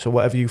filter. So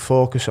whatever you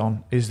focus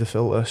on is the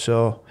filter.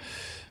 So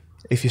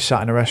if you're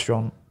sat in a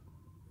restaurant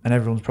and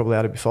everyone's probably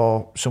had it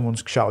before,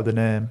 someone's shouted the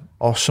name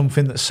or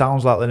something that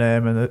sounds like the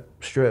name, and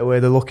straight away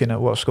they're looking at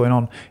what's going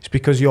on. It's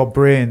because your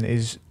brain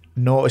is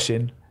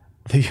noticing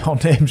that your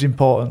name's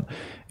important.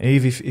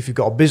 And if you've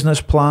got a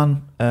business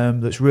plan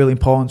that's really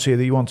important to you,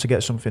 that you want to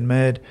get something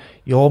made,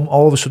 you'll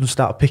all of a sudden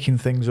start picking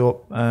things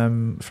up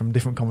from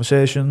different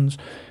conversations,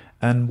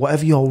 and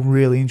whatever you're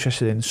really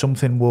interested in,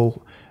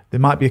 there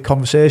might be a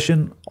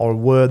conversation or a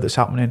word that's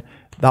happening.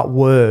 That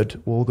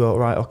word will go,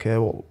 right, okay,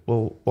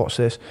 well, what's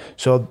this?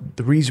 So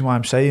the reason why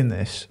I'm saying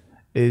this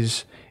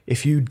is,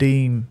 if you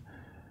deem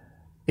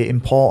it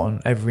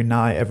important every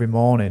night, every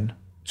morning,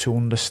 to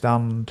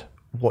understand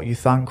what you're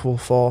thankful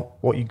for,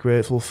 what you're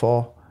grateful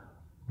for,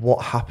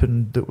 what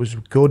happened that was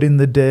good in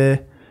the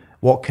day,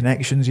 what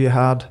connections you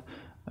had,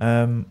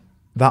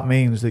 that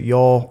means that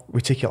your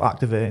reticular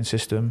activating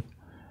system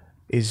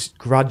is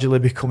gradually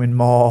becoming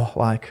more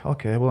like,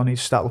 okay, well, I need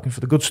to start looking for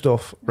the good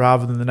stuff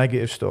rather than the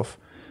negative stuff.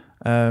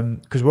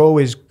 Because we're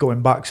always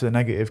going back to the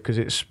negative because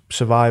it's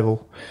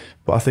survival.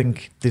 But I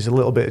think there's a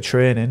little bit of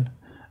training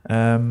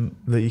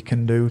that you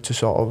can do to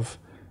sort of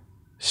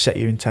set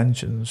your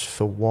intentions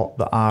for what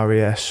the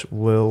RAS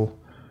will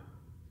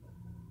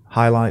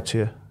highlight to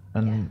you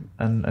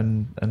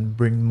and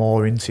bring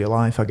more into your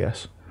life, I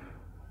guess.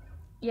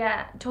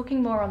 Yeah,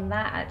 talking more on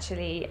that,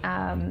 actually,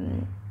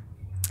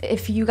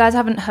 if you guys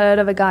haven't heard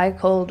of a guy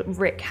called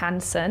Rick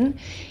Hanson,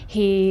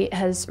 he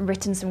has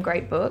written some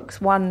great books,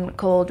 one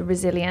called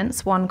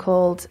Resilience, one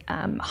called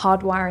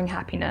Hardwiring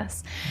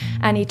Happiness.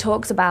 And he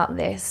talks about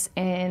this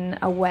in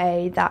a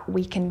way that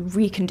we can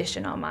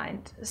recondition our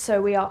mind.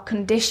 So we are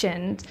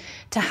conditioned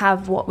to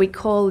have what we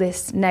call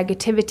this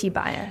negativity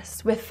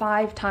bias. We're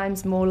 5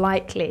 times more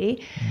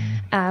likely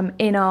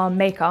in our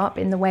makeup,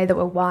 in the way that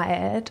we're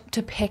wired,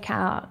 to pick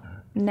out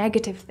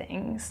negative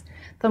things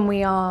than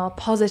we are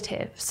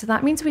positive. So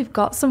that means we've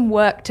got some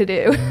work to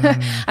do.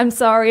 I'm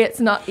sorry, it's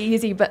not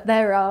easy, but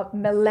there are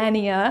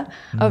millennia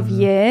of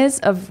years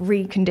of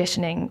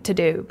reconditioning to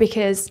do,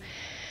 because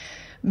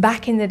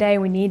back in the day,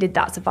 we needed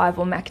that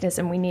survival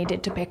mechanism. We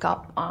needed to pick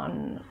up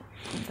on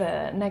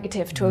the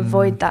negative to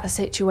avoid that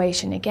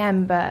situation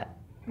again. But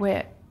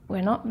we're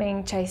not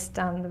being chased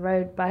down the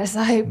road by a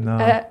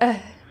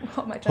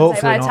what am I trying to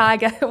say? By a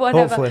tiger,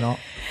 whatever. Hopefully not.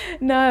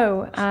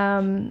 No.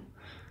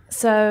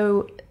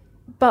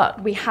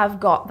 But we have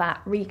got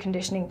that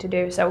reconditioning to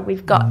do. So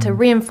we've got to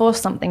reinforce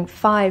something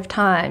 5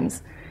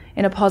 times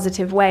in a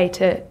positive way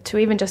to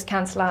even just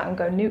cancel out and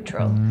go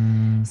neutral.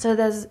 So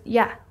there's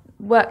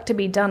work to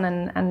be done,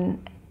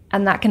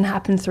 and that can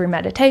happen through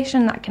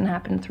meditation, that can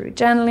happen through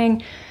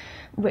journaling.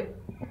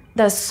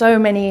 There's so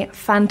many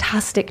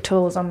fantastic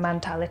tools on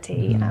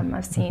mentality.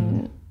 I've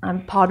seen,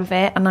 I'm part of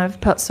it, and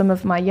I've put some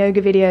of my yoga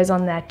videos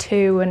on there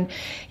too. And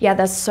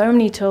there's so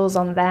many tools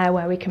on there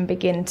where we can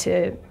begin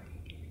to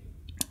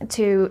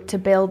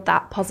build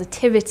that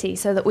positivity,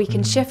 so that we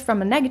can shift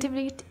from a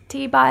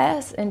negativity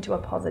bias into a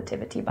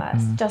positivity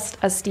bias. Just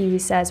as Stevie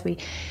says, we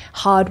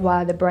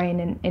hardwire the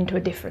brain into a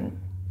different.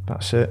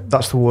 That's it.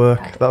 That's the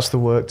work. That's the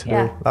work to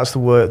do. That's the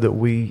work that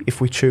if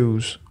we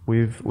choose,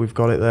 we've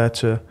got it there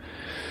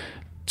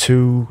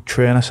to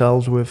train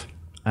ourselves with.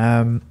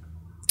 And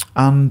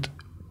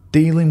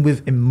dealing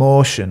with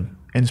emotion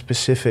in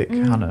specific,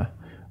 Hannah,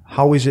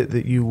 how is it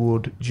that you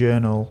would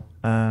journal?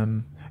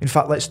 In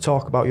fact, let's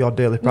talk about your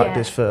daily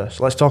practice first.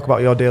 Let's talk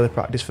about your daily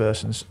practice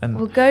first. And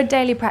we'll go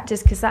daily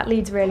practice, because that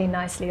leads really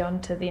nicely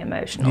onto the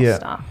emotional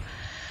stuff.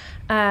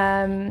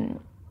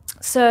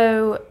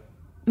 So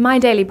my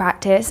daily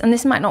practice, and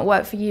this might not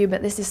work for you,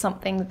 but this is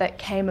something that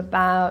came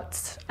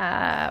about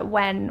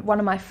when one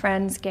of my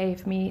friends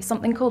gave me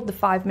something called the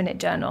 5-minute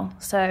journal.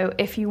 So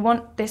if you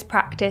want this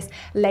practice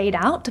laid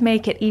out to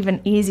make it even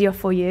easier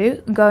for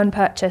you, go and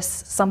purchase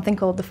something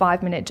called the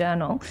 5-minute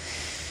journal.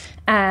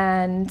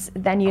 And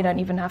then you don't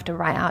even have to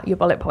write out your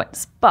bullet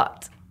points.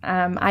 But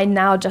I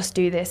now just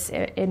do this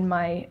in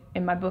my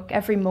book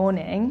every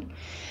morning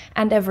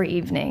and every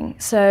evening.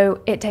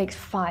 So it takes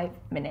 5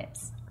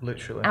 minutes.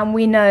 Literally. And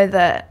we know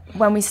that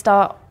when we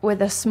start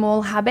with a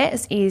small habit,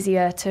 it's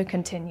easier to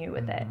continue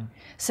with it.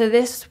 So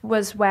this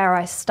was where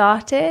I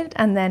started,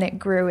 and then it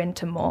grew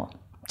into more,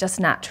 just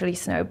naturally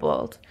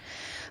snowballed.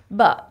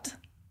 But,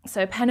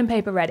 so pen and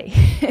paper ready.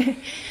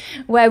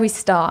 Where we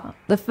start.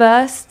 The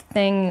first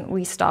thing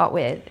we start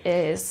with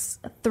is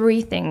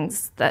 3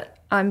 things that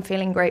I'm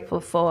feeling grateful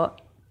for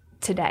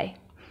today.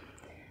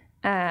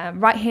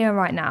 Right here and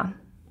right now.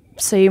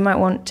 So you might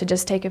want to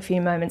just take a few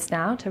moments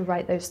now to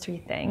write those 3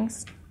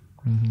 things.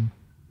 And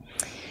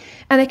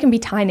they can be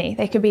tiny.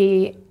 They could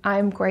be,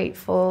 I'm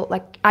grateful,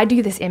 like I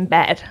do this in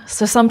bed.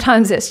 So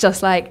sometimes it's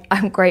just like,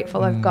 I'm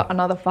grateful I've got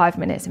another 5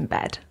 minutes in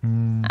bed.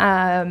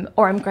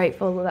 Or I'm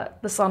grateful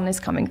that the sun is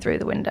coming through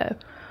the window.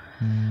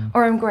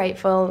 Or I'm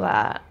grateful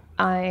that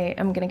I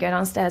am going to go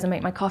downstairs and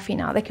make my coffee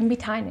now. They can be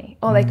tiny,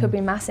 or they could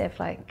be massive.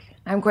 Like,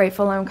 I'm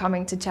grateful I'm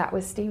coming to chat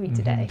with Stevie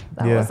today.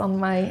 That was on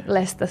my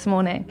list this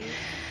morning.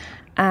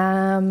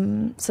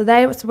 So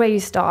that's where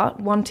you start.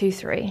 1, 2,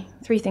 3.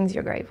 3 things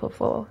you're grateful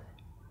for.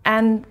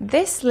 And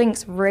this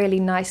links really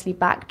nicely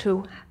back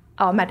to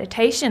our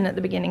meditation at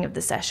the beginning of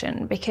the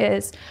session,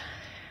 because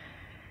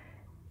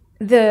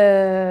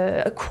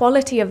the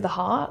quality of the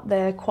heart,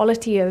 the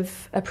quality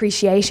of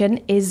appreciation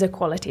is a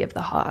quality of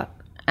the heart.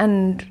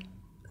 And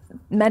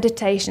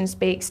meditation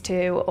speaks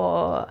to,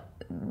 or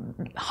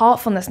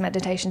heartfulness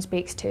meditation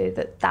speaks to,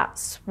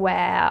 that's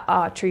where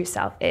our true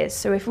self is.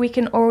 So if we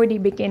can already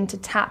begin to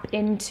tap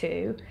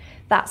into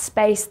that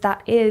space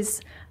that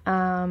is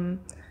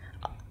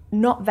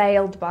not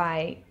veiled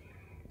by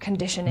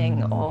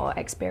conditioning or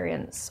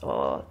experience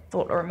or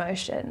thought or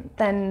emotion,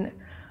 then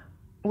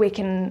we're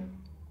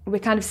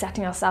kind of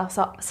setting ourselves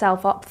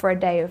up for a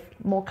day of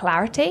more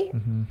clarity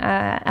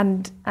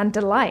and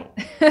delight.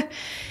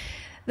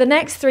 The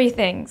next 3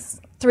 things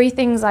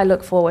I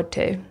look forward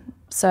to.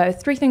 So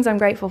 3 things I'm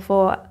grateful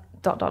for, ...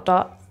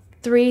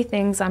 3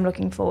 things I'm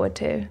looking forward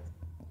to.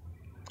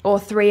 Or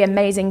 3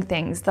 amazing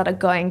things that are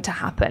going to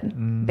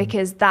happen,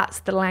 because that's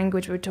the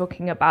language we were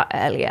talking about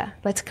earlier.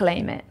 Let's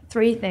claim it.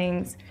 3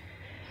 things,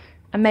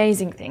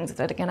 amazing things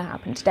that are going to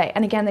happen today.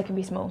 And again, they can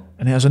be small.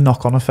 And it has a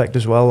knock-on effect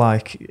as well.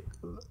 Like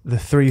the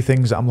 3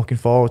 things that I'm looking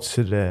forward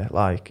to today,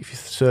 like if you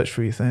search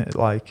for your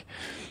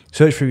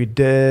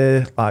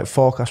day, like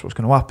forecast what's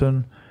going to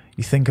happen,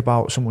 you think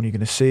about someone you're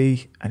going to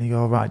see, and you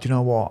go, right, do you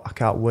know what? I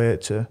can't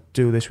wait to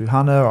do this with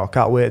Hannah, or I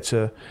can't wait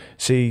to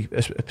see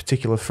a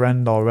particular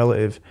friend or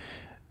relative.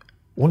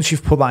 Once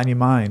you've put that in your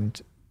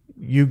mind,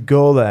 you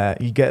go there,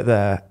 you get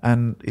there,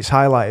 and it's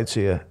highlighted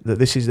to you that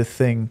this is the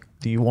thing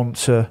that you want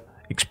to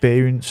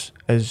experience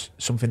as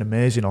something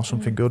amazing or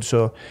something good.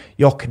 So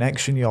your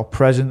connection, your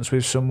presence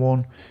with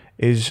someone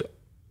is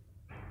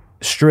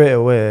straight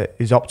away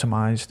is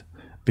optimized,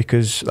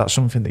 because that's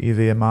something that you've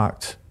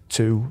earmarked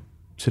to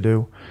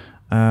do.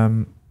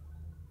 And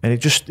I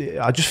just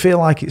feel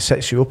like it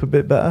sets you up a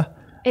bit better.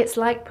 It's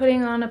like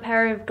putting on a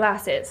pair of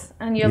glasses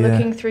and you're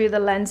looking through the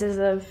lenses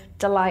of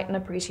delight and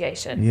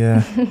appreciation.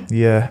 Yeah,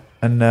 yeah.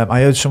 And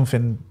I heard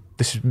something,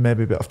 this is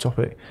maybe a bit off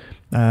topic,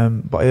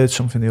 but I heard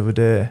something the other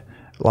day,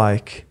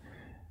 like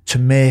to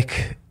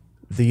make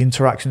the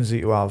interactions that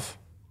you have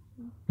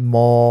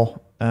more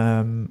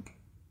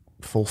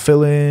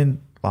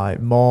fulfilling,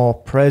 like more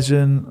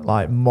present,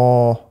 like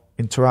more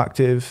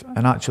interactive,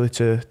 and actually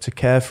to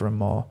care for them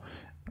more.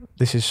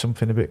 This is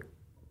something a bit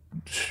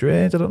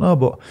strange, I don't know,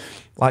 but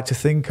like to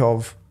think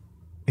of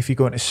if you're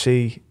going to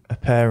see a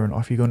parent or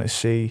if you're going to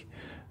see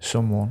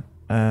someone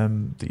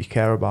that you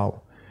care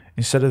about,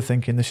 instead of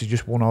thinking this is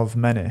just one of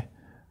many,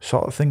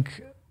 sort of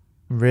think,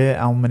 rate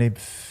how many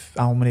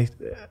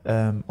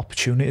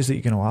opportunities that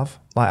you're going to have.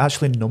 Like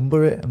actually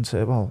number it and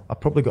say, well,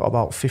 I've probably got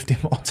about 50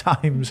 more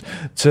times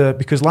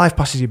because life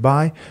passes you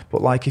by.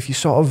 But like if you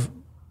sort of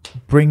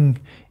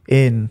bring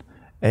in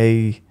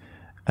a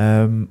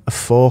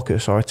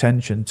focus or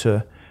attention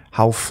to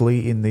how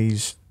fleeting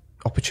these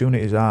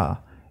opportunities are,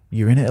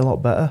 you're in it a lot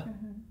better,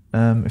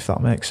 if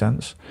that makes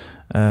sense.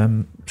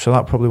 So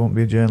that probably won't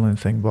be a journaling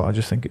thing, but I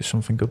just think it's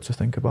something good to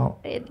think about.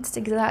 It's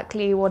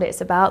exactly what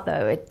it's about,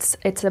 though.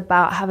 It's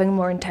about having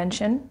more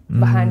intention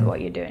behind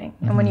what you're doing.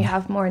 And when you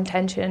have more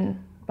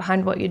intention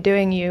behind what you're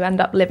doing, you end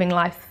up living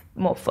life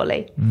more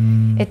fully.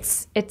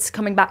 It's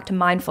coming back to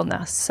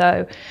mindfulness.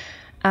 So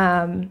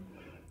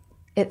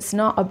it's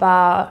not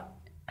about...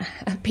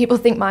 People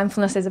think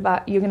mindfulness is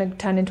about you're going to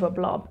turn into a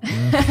blob.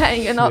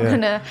 You're not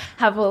going to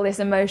have all this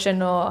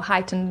emotion or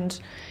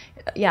heightened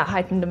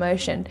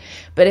emotion,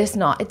 but it's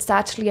not. It's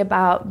actually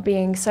about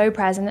being so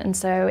present and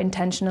so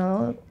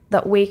intentional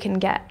that we can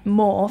get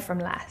more from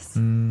less.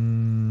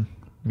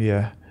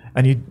 Yeah,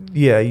 and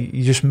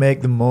you just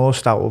make the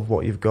most out of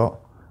what you've got.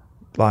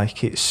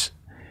 Like it's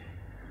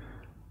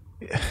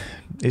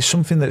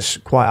something that's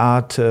quite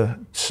hard to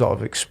sort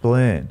of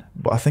explain,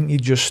 but I think you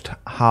just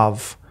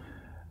have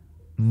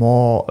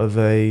more of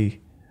a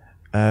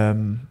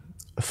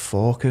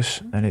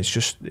focus, and it's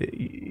just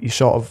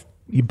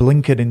you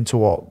blink it into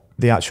what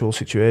the actual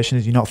situation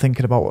is. You're not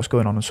thinking about what's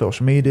going on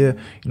social media.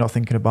 You're not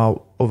thinking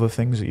about other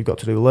things that you've got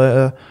to do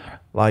later.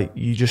 Like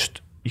you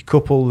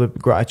couple the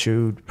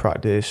gratitude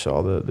practice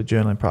or the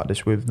journaling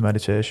practice with the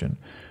meditation,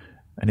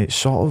 and it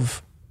sort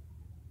of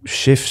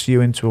shifts you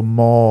into a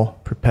more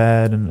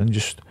prepared and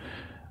just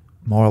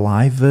more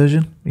alive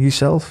version of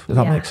yourself. Does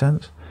that make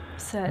sense?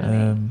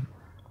 Certainly.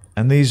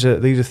 And these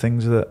are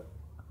things that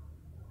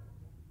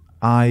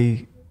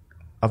I've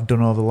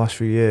done over the last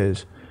few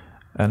years,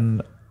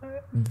 and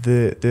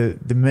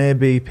there may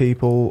be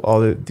people,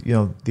 or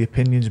the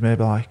opinions may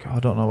be like, I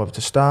don't know whether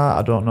to start,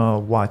 I don't know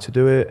why to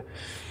do it,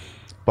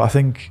 but I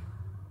think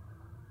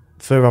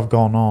the further I've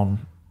gone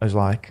on, as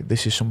like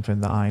this is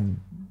something that I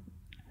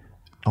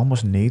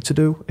almost need to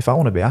do if I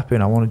want to be happy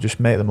and I want to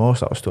just make the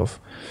most out of stuff.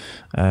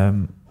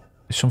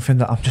 It's something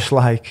that I'm just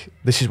like,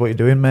 this is what you're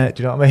doing, mate.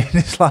 Do you know what I mean?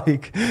 It's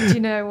like... Do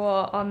you know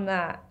what? On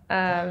that,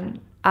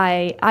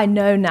 I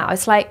know now.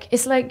 It's like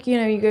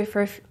you go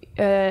for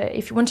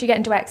once you get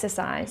into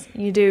exercise,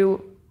 you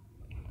do,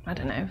 I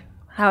don't know,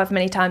 however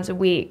many times a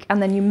week,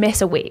 and then you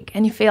miss a week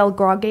and you feel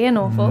groggy and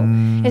awful.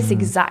 It's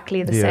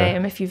exactly the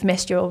same if you've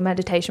missed your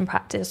meditation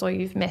practice or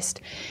you've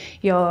missed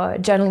your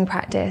journaling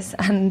practice.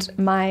 And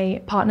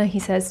my partner, he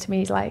says to me,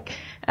 he's like,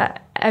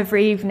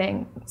 every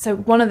evening. So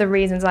one of the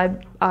reasons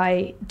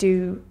I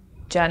do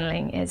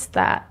journaling is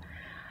that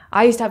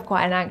I used to have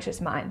quite an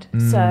anxious mind.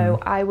 So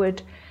I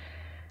would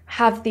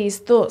have these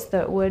thoughts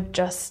that would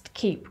just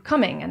keep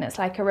coming, and it's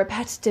like a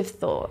repetitive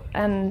thought.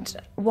 And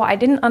what I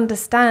didn't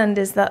understand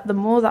is that the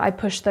more that I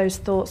push those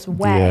thoughts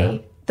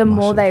away, the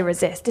more they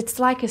resist. It's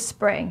like a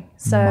spring.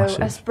 So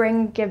a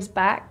spring gives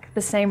back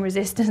the same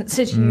resistance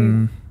as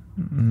you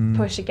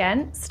push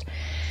against.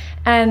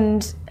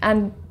 And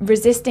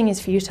resisting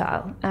is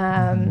futile.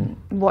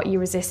 What you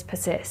resist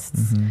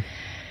persists.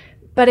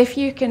 But if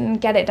you can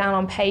get it down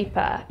on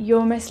paper, you're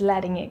almost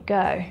letting it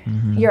go.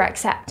 You're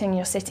accepting,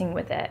 you're sitting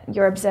with it,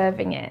 you're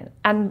observing it.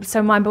 And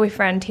so my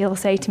boyfriend, he'll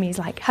say to me, he's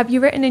like, have you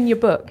written in your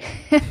book?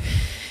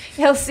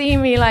 He'll see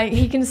me, like,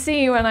 he can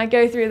see when I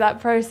go through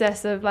that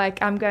process of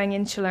like, I'm going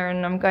insular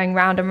and I'm going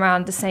round and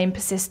round the same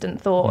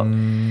persistent thought.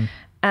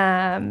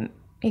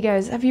 He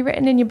goes, have you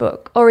written in your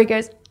book? Or he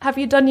goes, have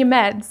you done your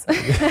meds?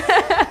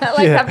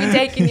 Have you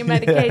taken your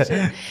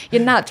medication,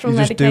 your natural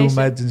medication? Just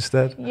do meds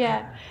instead.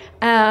 Yeah.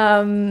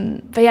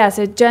 But yeah,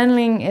 so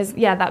journaling is,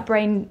 that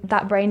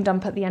brain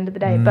dump at the end of the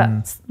day.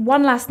 But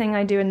one last thing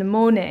I do in the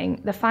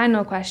morning, the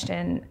final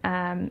question,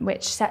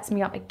 which sets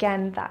me up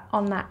again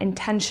on that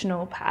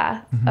intentional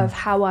path of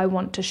how I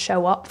want to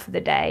show up for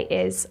the day,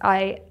 is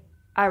I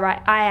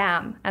write, I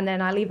am, and then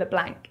I leave it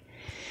blank.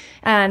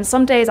 And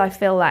some days I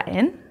fill that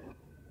in.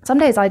 Some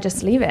days I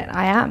just leave it.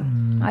 I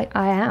am. I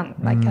am.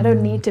 Like, I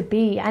don't need to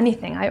be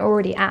anything. I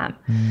already am.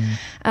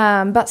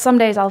 But some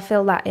days I'll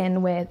fill that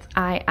in with,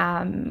 I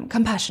am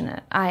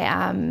compassionate. I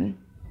am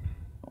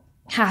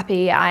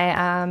happy.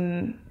 I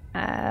am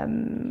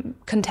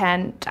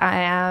content. I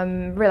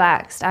am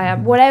relaxed. I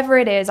am whatever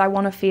it is I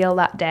want to feel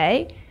that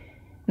day.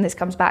 and this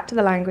comes back to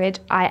the language,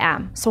 I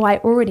am. So I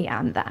already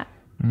am that.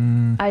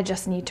 I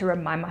just need to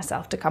remind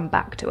myself to come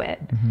back to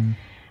it.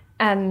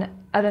 And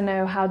I don't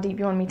know how deep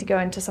you want me to go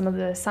into some of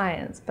the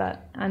science,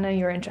 but I know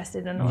you're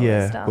interested in all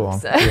this stuff. Go on.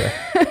 So.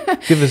 Yeah.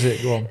 Give us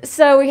it, go on.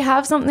 So we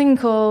have something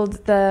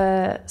called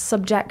the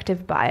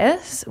subjective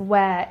bias,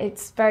 where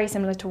it's very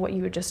similar to what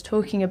you were just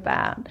talking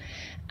about.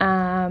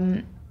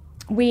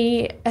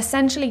 We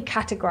essentially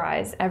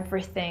categorize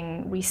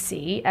everything we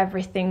see,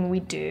 everything we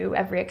do,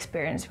 every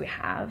experience we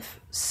have.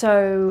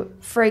 So,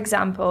 for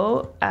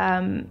example,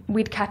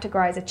 we'd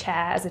categorize a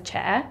chair as a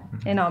chair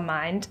in our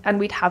mind, and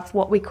we'd have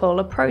what we call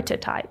a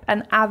prototype,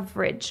 an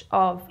average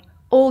of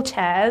all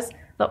chairs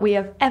that we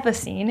have ever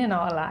seen in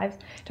our lives.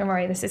 Don't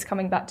worry, this is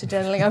coming back to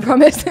journaling, I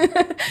promise.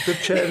 Good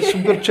chairs,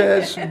 some good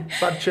chairs, some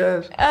bad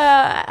chairs.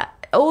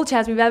 All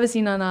chairs we've ever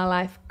seen in our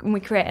life, and we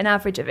create an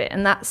average of it,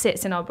 and that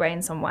sits in our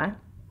brain somewhere.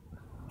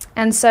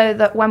 And so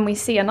that when we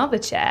see another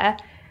chair,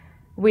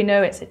 we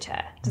know it's a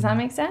chair. Does that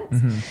make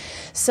sense?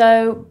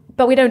 So,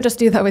 but we don't just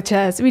do that with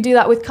chairs. We do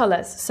that with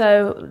colours.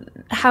 So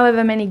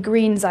however many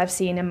greens I've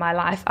seen in my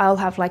life, I'll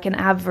have like an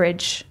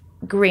average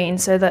green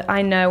so that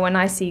I know when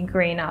I see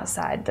green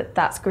outside that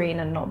that's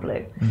green and not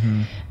blue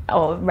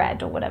or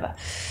red or whatever.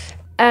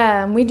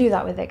 We do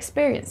that with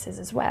experiences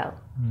as well.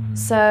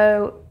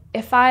 So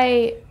if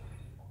I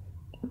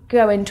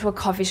go into a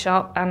coffee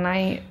shop and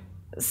I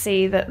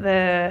see that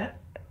the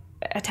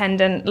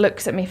attendant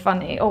looks at me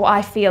funny, or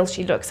I feel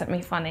she looks at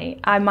me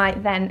funny, I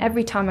might then,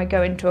 every time I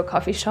go into a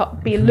coffee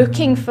shop, be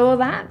looking for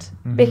that,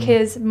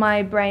 because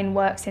my brain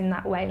works in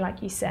that way,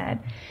 like you said,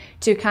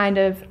 to kind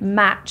of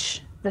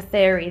match the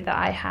theory that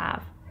I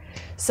have.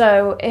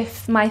 So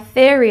if my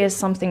theory is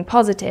something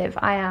positive,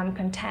 I am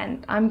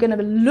content. I'm going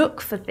to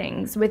look for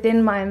things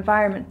within my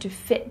environment to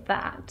fit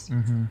that.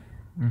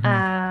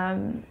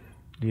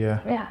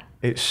 Yeah.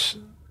 It's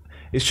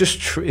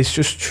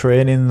just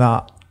training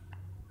that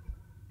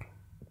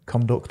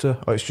conductor,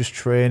 or it's just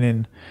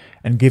training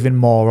and giving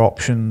more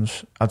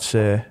options, I'd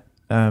say,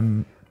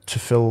 to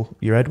fill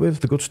your head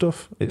with the good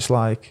stuff. It's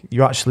like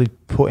you're actually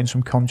putting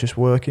some conscious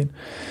work in.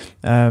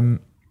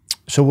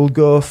 So we'll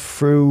go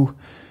through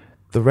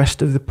the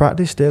rest of the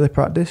practice, daily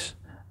practice,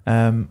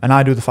 and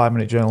I do the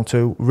 5-minute journal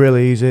too.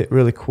 Really easy,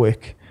 really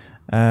quick,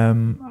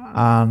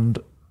 and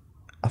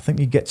I think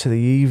you get to the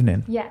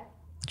evening. Yeah.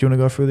 Do you want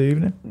to go through the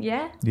evening?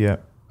 Yeah. Yeah.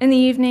 In the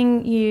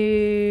evening,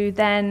 you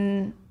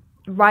then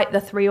write the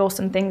 3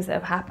 awesome things that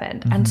have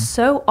happened. And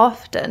so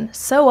often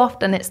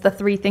it's the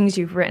 3 things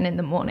you've written in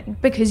the morning,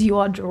 because you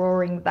are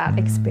drawing that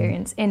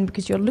experience in,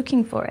 because you're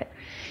looking for it.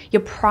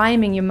 You're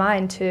priming your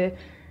mind to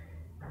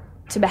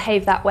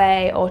behave that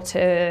way, or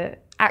to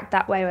act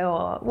that way,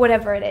 or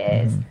whatever it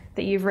is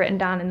that you've written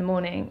down in the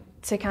morning,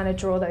 to kind of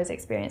draw those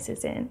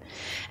experiences in.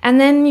 And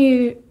then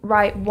you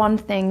write 1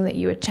 thing that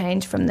you would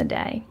change from the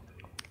day.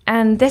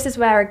 And this is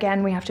where,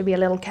 again, we have to be a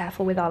little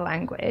careful with our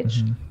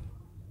language.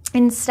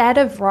 Instead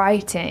of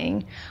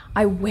writing,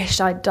 I wish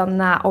I'd done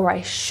that, or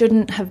I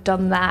shouldn't have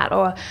done that,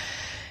 or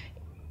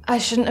I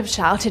shouldn't have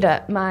shouted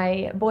at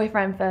my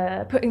boyfriend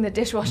for putting the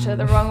dishwasher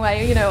the wrong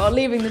way, you know, or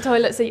leaving the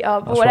toilet seat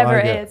up, or whatever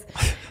it is.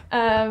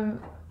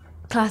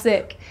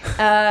 Classic.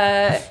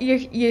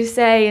 You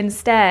say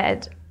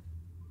instead,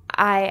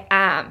 I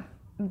am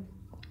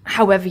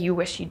however you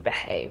wish you'd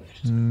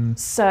behaved.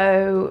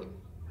 So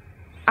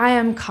I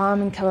am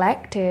calm and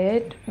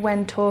collected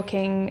when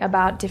talking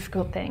about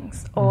difficult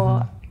things,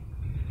 or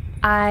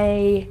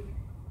I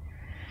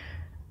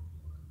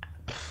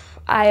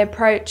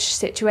approach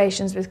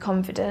situations with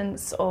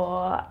confidence,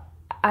 or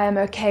I am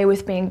okay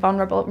with being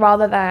vulnerable,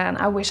 rather than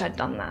I wish I'd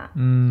done that.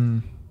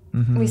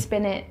 We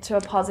spin it to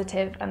a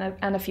positive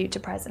and a future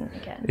present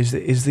again.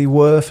 Is the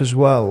worth as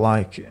well,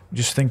 like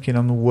just thinking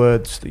on the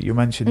words that you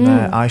mentioned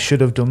there, I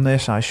should have done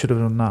this, I should have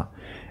done that.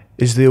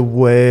 Is there a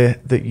way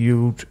that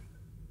you'd,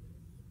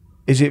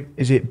 is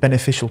it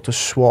beneficial to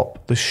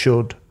swap the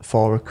should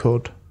for a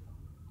could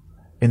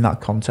in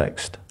that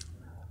context?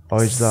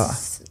 Or is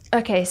that...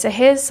 Okay, so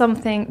here's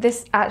something,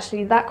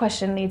 that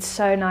question leads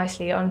so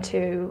nicely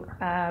onto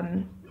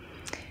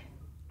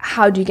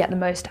how do you get the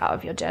most out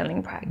of your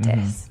journaling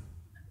practice?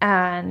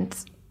 And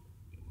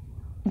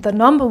the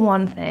number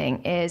one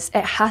thing is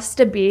it has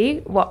to be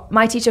what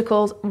my teacher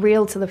calls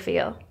real to the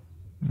feel.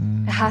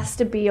 It has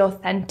to be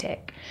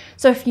authentic.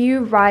 So if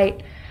you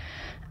write,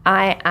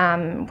 I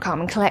am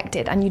calm and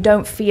collected, and you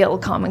don't feel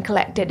calm and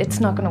collected, it's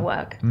not going to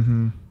work.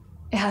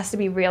 It has to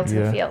be real to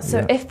the feel.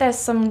 So if there's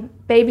some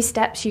baby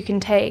steps you can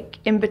take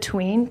in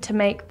between to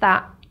make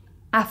that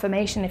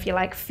affirmation, if you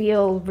like,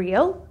 feel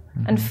real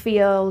and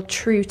feel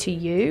true to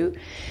you,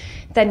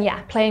 then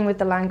yeah, playing with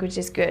the language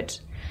is good.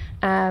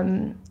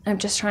 I'm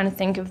just trying to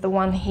think of the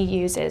one he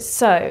uses.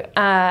 So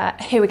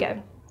here we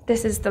go.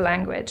 This is the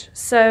language.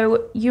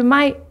 So you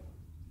might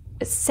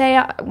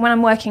say, when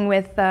I'm working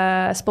with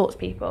sports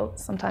people,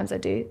 sometimes I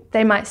do,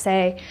 they might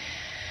say,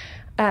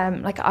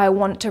 like, I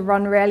want to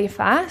run really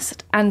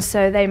fast. And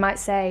so they might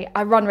say,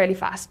 I run really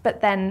fast, but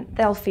then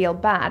they'll feel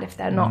bad if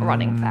they're not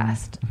running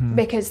fast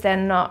because they're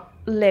not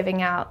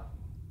living out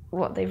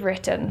what they've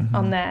written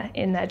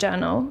in their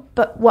journal,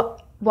 but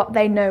what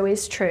they know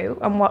is true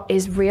and what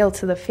is real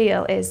to the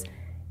feel is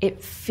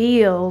it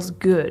feels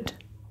good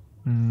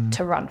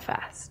to run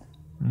fast.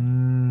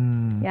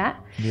 Yeah?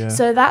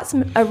 So that's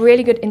a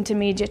really good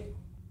intermediary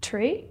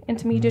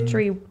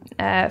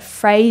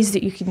phrase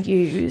that you can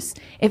use.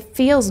 It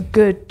feels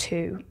good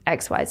to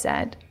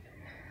XYZ.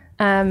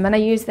 And I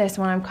use this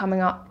when I'm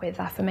coming up with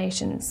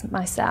affirmations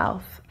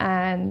myself.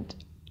 And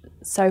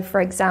so,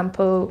 for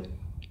example,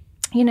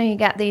 you know, you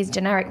get these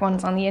generic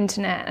ones on the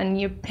internet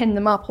and you pin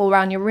them up all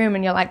around your room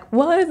and you're like,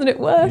 why isn't it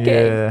working?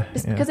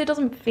 It's because it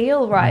doesn't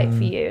feel right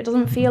for you. It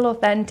doesn't feel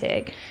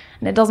authentic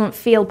and it doesn't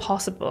feel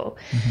possible.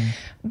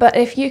 But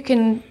if you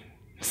can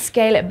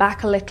scale it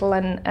back a little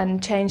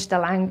and change the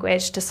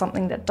language to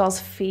something that does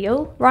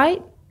feel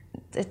right,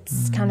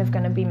 it's kind of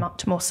going to be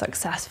much more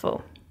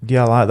successful.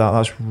 Yeah, I like that.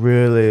 That's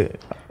really,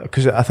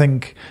 because I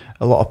think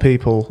a lot of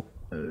people,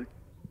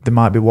 they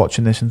might be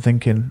watching this and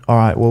thinking, all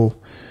right, well,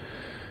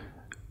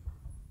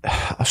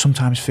 I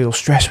sometimes feel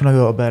stressed when I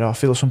go to bed. I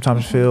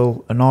sometimes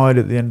feel annoyed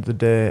at the end of the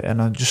day,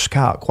 and I just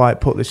can't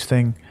quite put this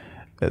thing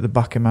at the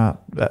back of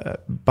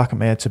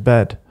my head to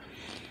bed.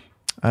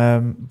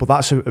 But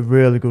that's a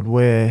really good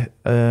way,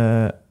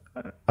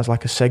 as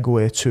like a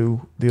segue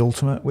to the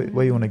ultimate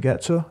where you want to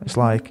get to. It's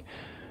like,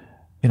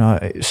 you know,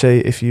 say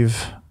if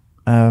you've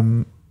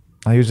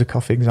I use a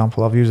coffee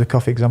example. I've used a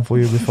coffee example for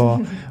you before.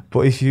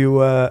 But if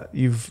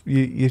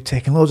you've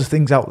taken loads of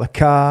things out of the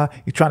car,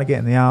 you're trying to get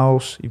in the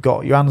house, you've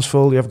got your hands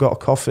full, you've got a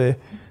coffee,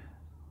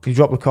 you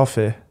drop the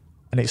coffee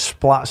and it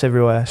splats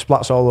everywhere,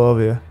 splats all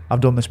over you.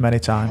 I've done this many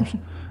times.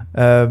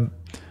 And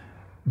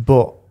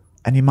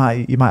you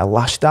might have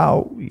lashed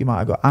out, you might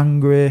have got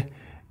angry.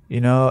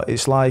 You know,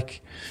 it's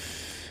like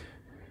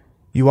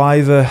you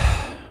either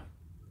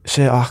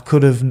say, oh, I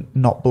could have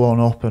not blown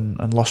up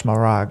and lost my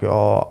rag,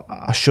 or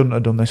I shouldn't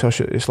have done this.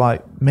 It's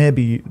like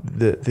maybe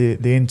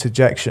the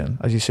interjection,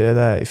 as you say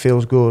there, it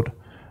feels good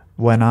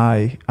when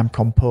I am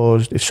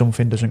composed if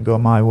something doesn't go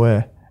my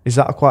way. Is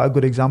that quite a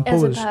good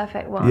example? It's a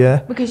perfect one.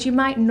 Yeah. Because you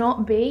might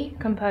not be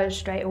composed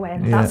straight away,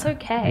 and that's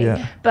okay.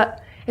 Yeah.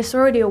 But it's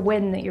already a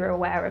win that you're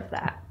aware of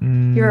that.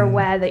 You're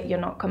aware that you're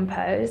not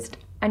composed,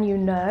 and you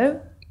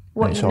know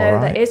what you know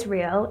that is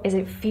real is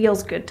it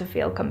feels good to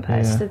feel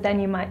composed. So then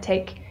you might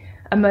take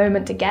a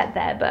moment to get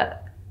there,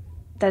 but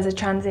there's a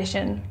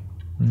transition.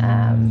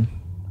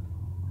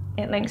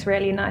 It links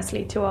really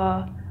nicely to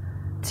our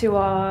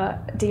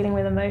dealing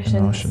with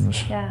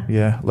emotions.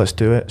 Yeah, let's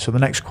do it. So the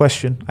next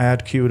question I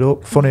had queued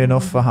up, funny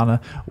enough for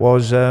Hannah,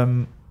 was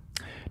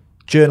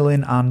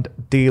journaling and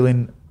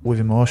dealing with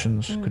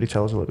emotions. Could you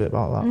tell us a little bit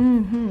about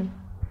that?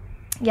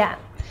 Yeah.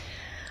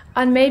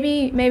 And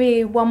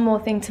maybe one more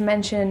thing to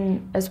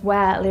mention as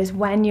well is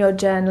when you're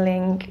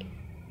journaling,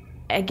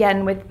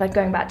 again, with like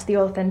going back to the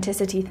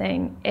authenticity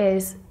thing,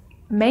 is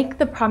make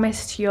the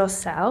promise to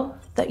yourself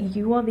that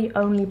you are the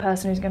only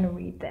person who's going to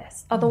read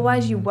this.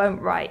 Otherwise, you won't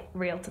write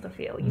real to the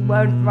feel. You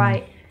won't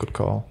write. Good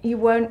call. You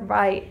won't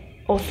write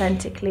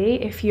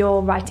authentically if you're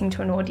writing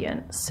to an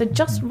audience. So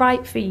just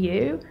write for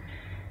you,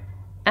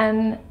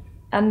 and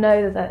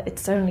know that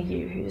it's only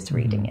you who's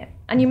reading it.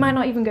 And you might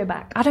not even go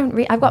back. I don't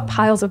read. I've got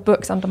piles of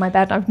books under my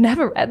bed. I've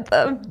never read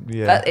them.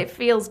 Yeah. But it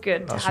feels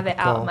good to have it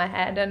out of my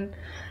head and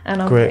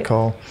great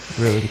call.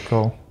 Really good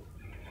call.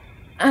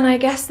 And I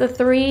guess the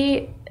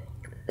three.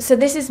 So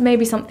this is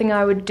maybe something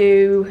I would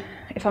do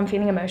if I'm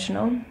feeling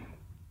emotional.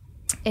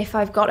 If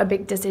I've got a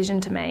big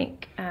decision to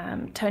make,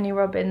 Tony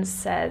Robbins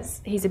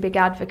says, he's a big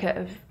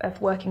advocate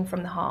of working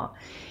from the heart.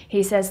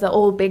 He says that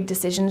all big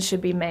decisions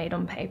should be made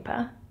on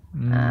paper.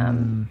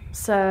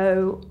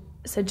 So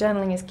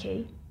journaling is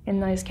key in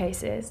those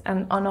cases,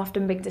 and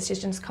often big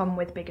decisions come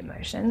with big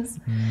emotions.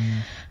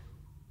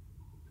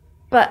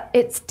 But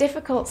it's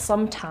difficult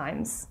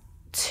sometimes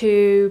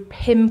to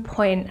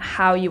pinpoint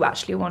how you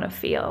actually want to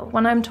feel.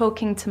 When I'm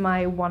talking to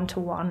my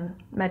one-to-one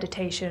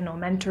meditation or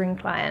mentoring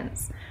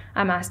clients,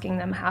 I'm asking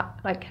them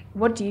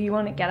what do you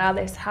want to get out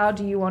of this? How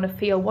do you want to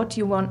feel? What do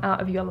you want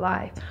out of your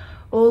life?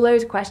 All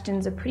those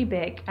questions are pretty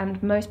big,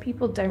 and most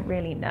people don't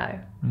really know.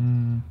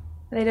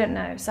 They don't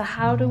know. So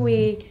how do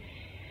we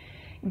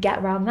get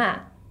around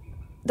that?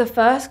 The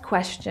first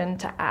question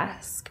to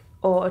ask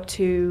or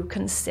to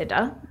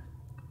consider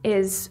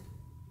is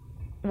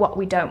what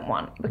we don't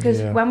want,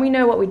 because when we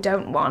know what we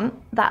don't want,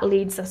 that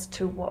leads us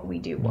to what we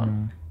do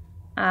want.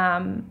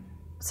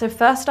 So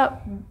first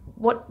up,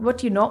 what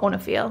do you not want to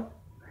feel?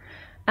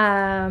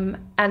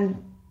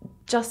 And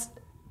just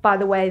by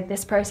the way,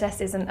 this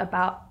process isn't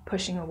about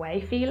pushing away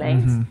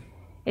feelings.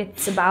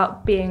 It's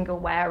about being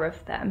aware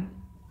of them.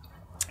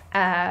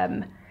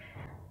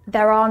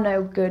 There are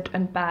no good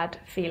and bad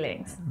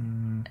feelings.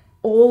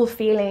 All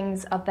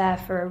feelings are there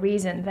for a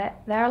reason.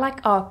 They're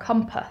like our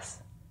compass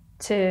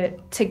to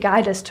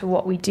guide us to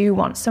what we do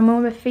want. So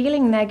when we're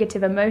feeling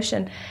negative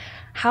emotion,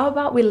 how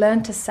about we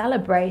learn to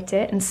celebrate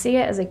it and see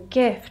it as a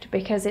gift,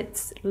 because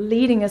it's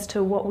leading us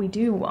to what we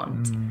do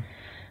want.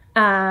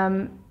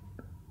 I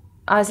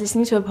was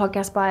listening to a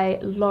podcast by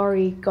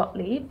Laurie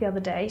Gottlieb the other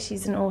day.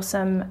 She's an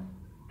awesome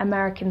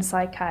American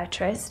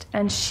psychiatrist,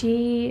 and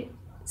she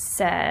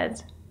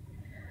said,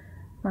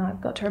 now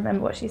I've got to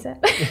remember what she said.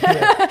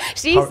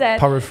 She said,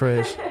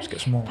 paraphrase. Let's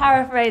get some more.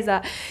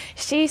 Paraphraser.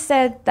 She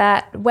said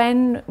that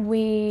when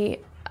we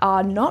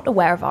are not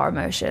aware of our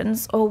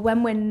emotions, or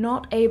when we're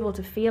not able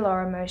to feel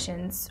our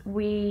emotions,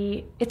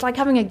 it's like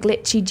having a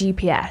glitchy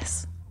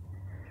GPS.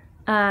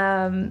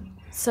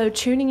 So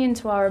tuning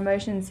into our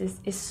emotions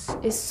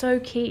is so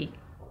key.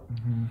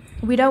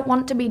 Mm-hmm. We don't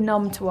want to be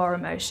numb to our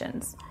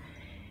emotions.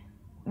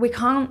 We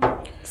can't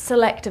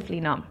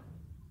selectively numb.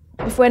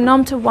 If we're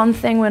numb to one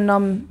thing, we're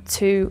numb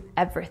to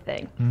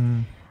everything.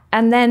 Mm.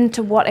 And then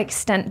to what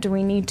extent do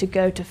we need to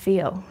go to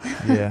feel?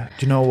 Yeah.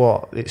 Do you know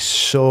what? It's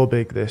so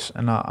big, this.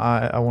 And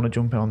I want to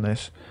jump in on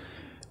this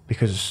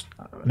because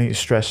I need to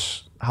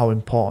stress how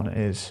important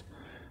it is.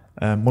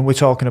 When we're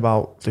talking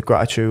about the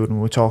gratitude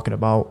and we're talking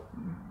about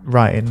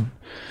writing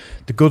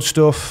the good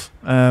stuff,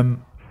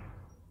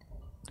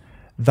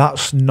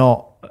 that's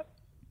not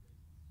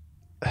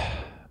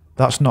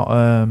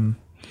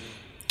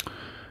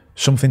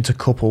something to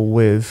couple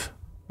with,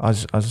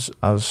 as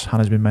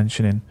Hannah's been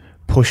mentioning,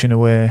 pushing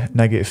away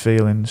negative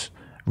feelings,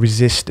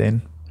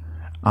 resisting,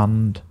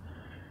 and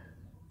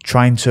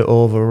trying to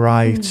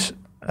overwrite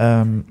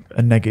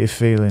a negative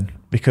feeling.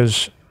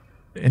 Because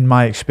in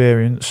my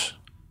experience,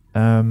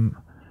 you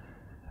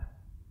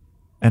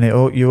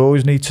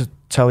always need to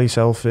tell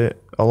yourself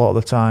it a lot of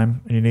the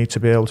time, and you need to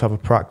be able to have a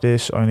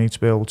practice, or you need to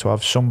be able to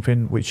have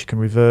something which you can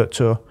revert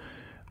to,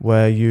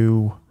 where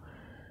you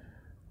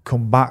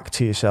come back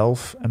to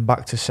yourself and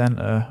back to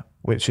centre,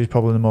 which is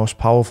probably the most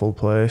powerful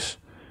place,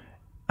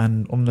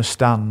 and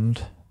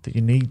understand that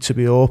you need to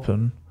be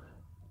open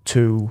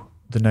to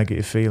the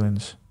negative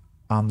feelings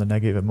and the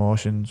negative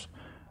emotions,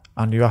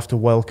 and you have to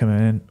welcome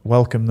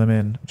them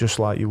in just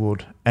like you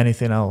would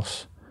anything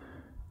else.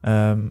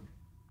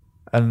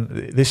 And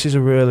this is a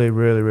really,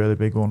 really, really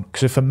big one,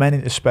 because for men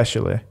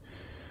especially,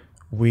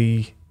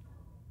 we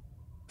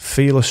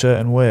feel a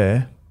certain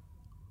way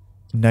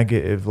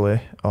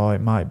negatively, or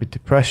it might be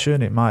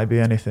depression, it might be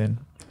anything,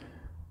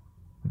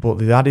 but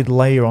the added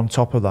layer on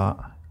top of that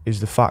is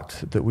the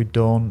fact that we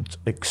don't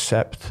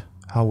accept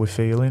how we're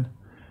feeling,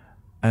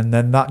 and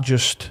then that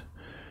just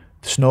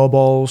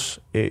snowballs,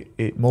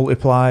 it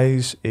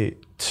multiplies,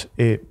 it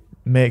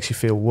makes you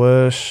feel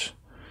worse.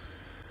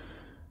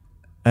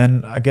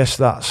 And I guess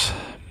that's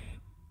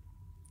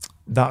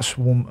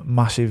one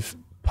massive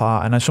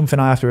part. And it's something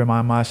I have to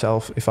remind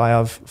myself: if I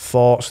have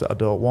thoughts that I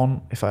don't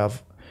want, if I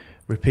have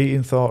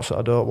repeating thoughts that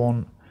I don't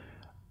want,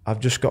 I've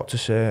just got to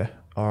say,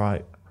 all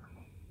right,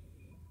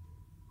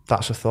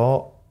 that's a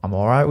thought, I'm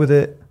all right with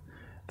it.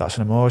 That's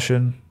an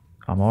emotion,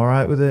 I'm all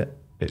right with it.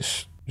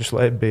 It's just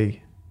let it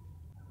be,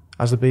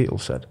 as the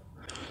Beatles said.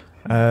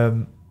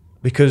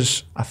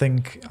 Because I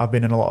think I've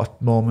been in a lot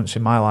of moments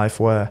in my life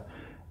where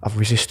I've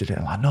resisted it.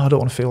 I'm like, no, I don't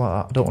want to feel like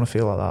that. I don't want to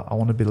feel like that. I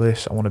want to be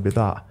this, I want to be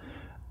that.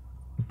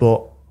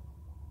 But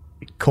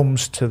it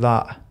comes to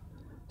that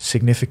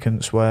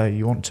significance where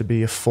you want to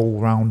be a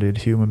full-rounded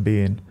human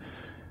being.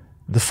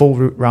 The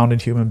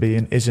full-rounded human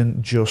being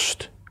isn't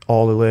just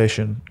all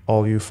elation,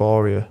 all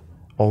euphoria,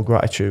 all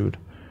gratitude.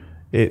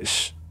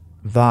 It's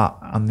that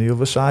and the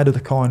other side of the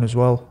coin as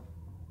well.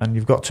 And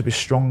you've got to be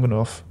strong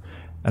enough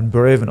and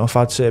brave enough.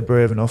 I'd say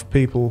brave enough.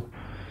 People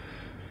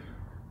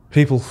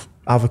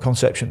have a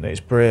conception that it's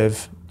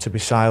brave to be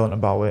silent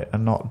about it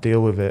and not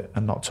deal with it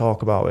and not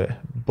talk about it.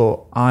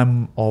 But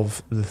I'm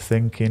of the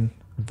thinking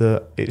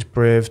that it's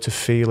brave to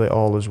feel it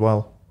all as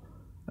well,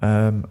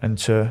 and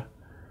to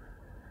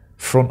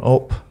front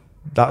up.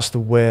 That's the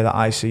way that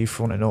I see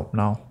fronting up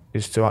now,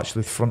 is to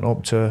actually front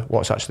up to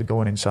what's actually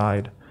going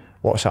inside,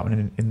 what's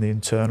happening in the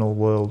internal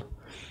world,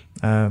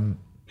 and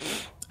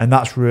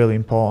that's really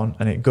important.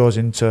 And it goes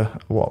into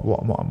what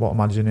I'm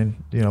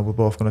imagining, we're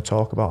both going to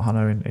talk about,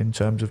 Hannah, in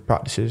terms of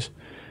practices.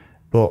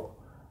 But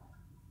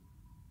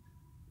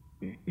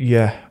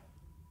yeah,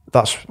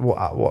 that's what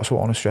I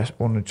want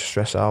to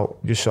stress out.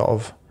 Just sort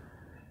of,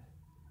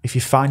 if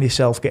you find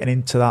yourself getting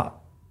into that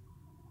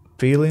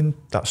feeling,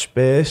 that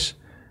space,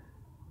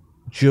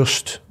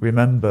 just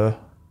remember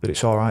that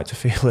it's all right to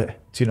feel it.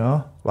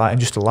 And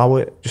just allow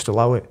it.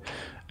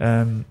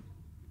 And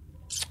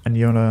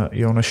you're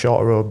on a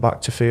shorter road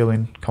back to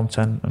feeling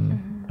content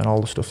and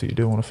all the stuff that you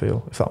do want to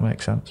feel, if that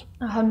makes sense.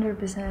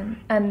 100%.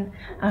 And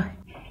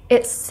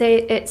it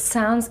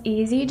sounds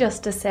easy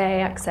just to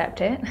say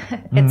accept it.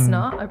 It's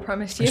not, I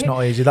promise you. It's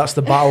not easy. That's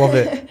the battle of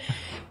it.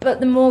 But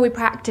the more we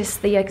practice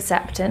the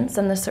acceptance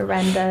and the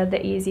surrender,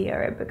 the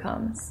easier it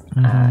becomes.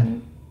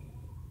 And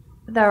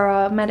there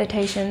are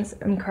meditations,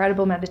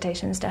 incredible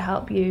meditations, to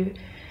help you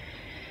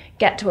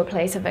get to a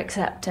place of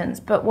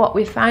acceptance. But what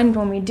we find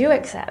when we do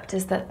accept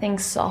is that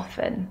things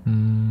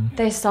soften.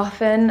 They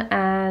soften,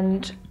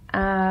 and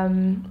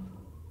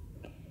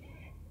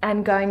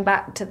going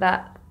back to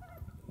that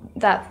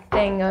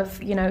thing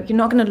of, you're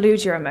not going to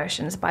lose your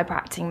emotions by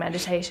practicing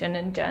meditation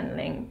and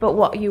journaling, but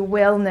what you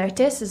will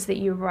notice is that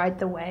you ride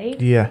the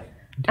wave. Yeah.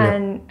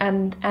 And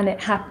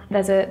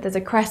there's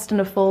a crest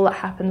and a fall that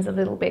happens a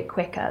little bit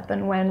quicker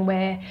than when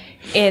we're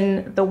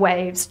in the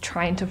waves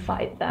trying to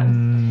fight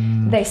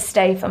them. They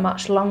stay for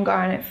much longer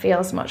and it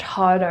feels much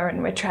harder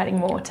and we're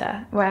treading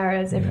water.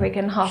 Whereas if we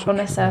can hop on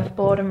a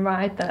surfboard and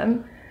ride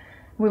them,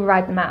 we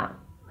ride them out.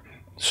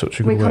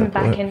 Such a good we come way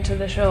back into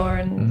the shore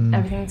and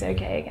everything's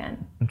okay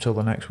again. Until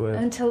the next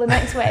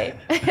wave.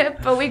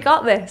 But we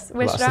got this.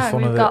 We're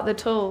strong. We've got the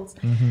tools.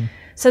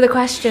 So the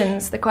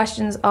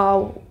questions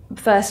are,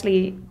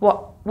 firstly,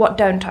 what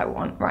don't I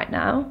want right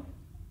now?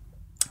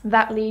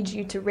 That leads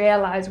you to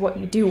realize what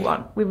you do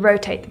want. We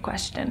rotate the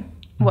question.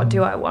 What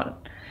do I want?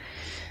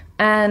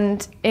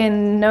 And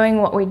in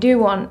knowing what we do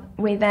want,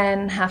 we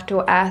then have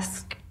to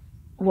ask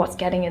what's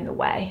getting in the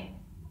way.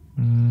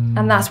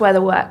 And that's where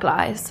the work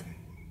lies.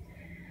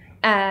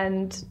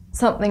 And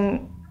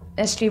something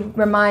actually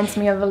reminds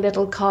me of a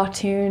little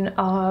cartoon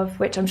of,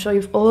 which I'm sure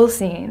you've all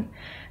seen,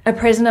 a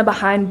prisoner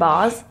behind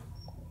bars.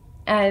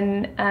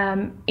 And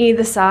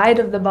either side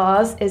of the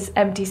bars is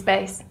empty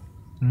space.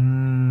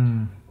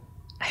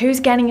 Who's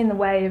getting in the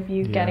way of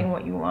you getting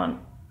what you want?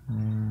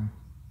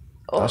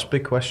 That's a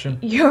big question.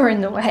 You're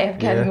in the way of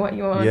getting what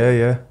you want.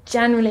 Yeah.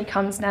 Generally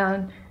comes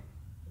down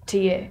to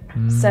you.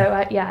 So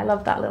I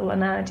love that little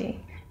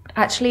analogy.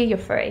 Actually, you're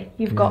free.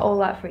 You've got all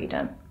that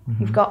freedom.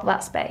 You've got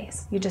that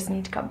space. You just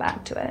need to come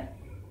back to it.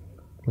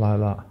 Like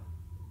that.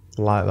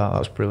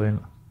 That's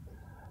brilliant.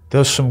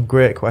 There's some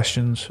great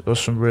questions. There's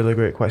some really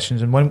great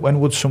questions. And when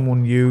would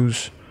someone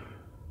use?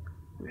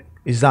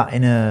 Is that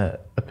in a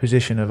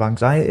position of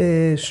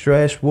anxiety,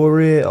 stress,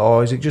 worry,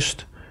 or is it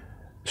just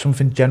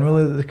something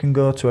generally that they can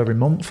go to every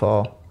month?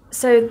 Or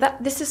so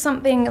this is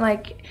something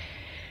like,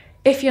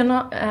 if you're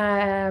not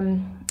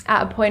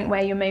at a point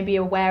where you may be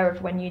aware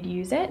of when you'd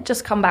use it,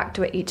 just come back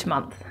to it each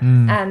month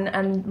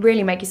and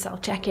really make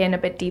yourself check in a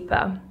bit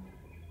deeper.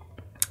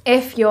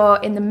 If you're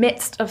in the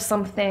midst of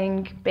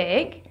something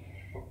big,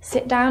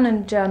 sit down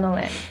and journal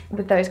it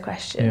with those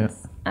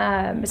questions.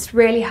 It's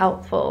really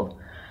helpful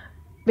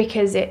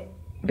because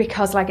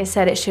like I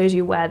said, it shows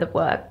you where the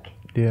work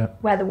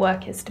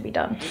is to be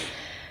done.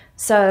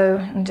 So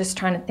I'm just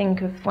trying to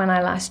think of when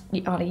I last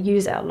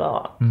use it a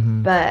lot.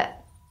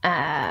 But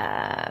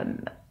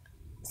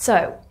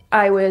so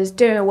I was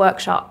doing a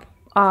workshop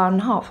on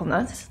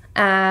heartfulness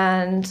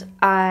and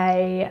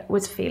I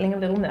was feeling a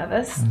little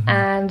nervous.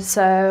 And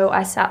so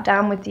I sat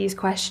down with these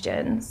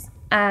questions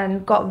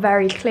and got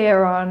very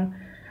clear on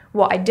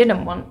what I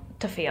didn't want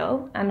to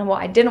feel and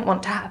what I didn't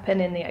want to happen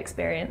in the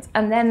experience,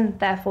 and then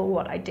therefore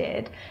what I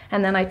did.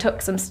 And then I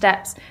took some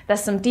steps.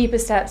 There's some deeper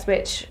steps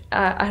which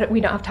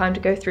we don't have time to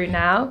go through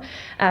now,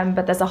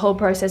 but there's a whole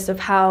process of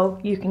how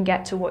you can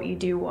get to what you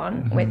do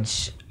want,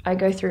 which I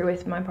go through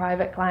with my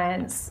private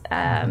clients.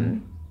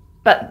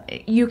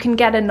 But you can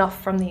get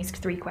enough from these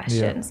 3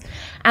 questions.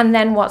 And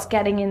then what's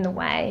getting in the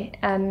way,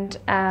 and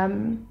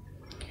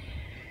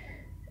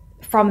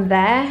from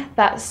there,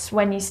 that's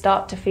when you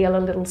start to feel a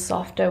little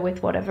softer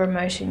with whatever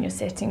emotion you're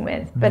sitting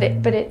with. But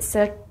it's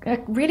a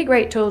really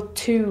great tool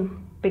to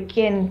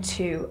begin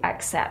to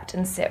accept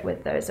and sit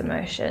with those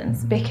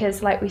emotions,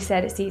 because like we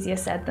said, it's easier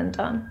said than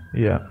done.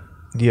 Yeah.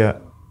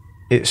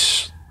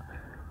 It's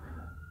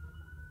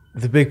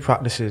the big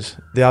practices.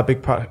 They are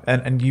big practice,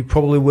 and you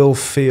probably will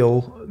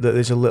feel that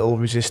there's a little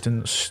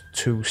resistance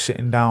to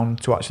sitting down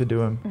to actually do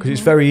them, because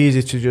it's very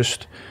easy to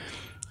just,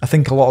 I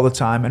think a lot of the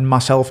time, and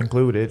myself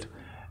included,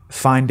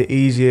 find it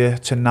easier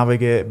to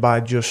navigate by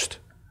just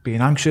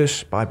being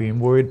anxious, by being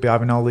worried, by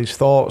having all these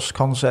thoughts,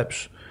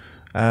 concepts,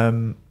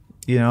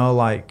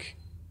 like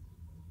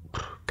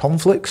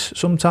conflicts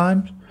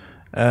sometimes,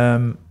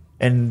 and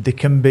there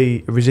can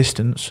be a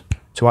resistance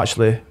to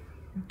actually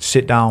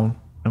sit down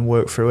and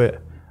work through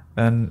it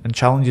and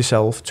challenge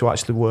yourself to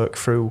actually work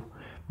through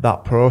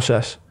that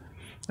process.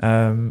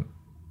 So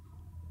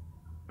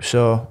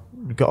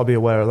you've got to be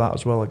aware of that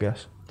as well, I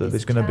guess. That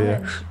there's going to be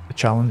a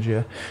challenge,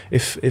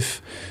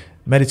 If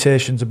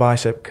meditation's a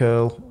bicep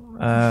curl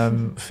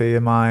for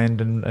your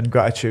mind and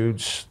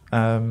gratitude's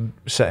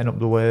setting up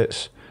the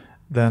weights,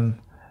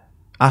 then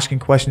asking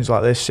questions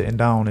like this, sitting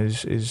down,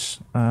 is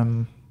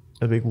a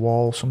big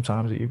wall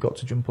sometimes that you've got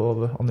to jump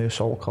over on the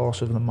assault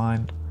course of the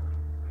mind.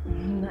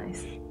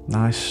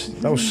 Nice.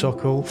 That was so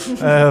cool.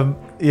 So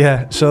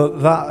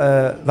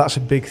that's a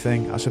big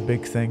thing. That's a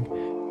big thing.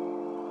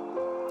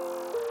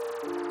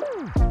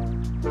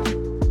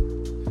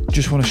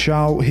 Just want to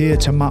shout here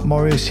to Matt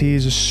Morris. He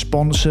is a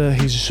sponsor,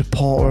 he's a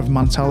supporter of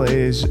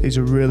Mentality, he's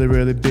a really,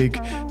 really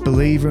big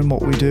believer in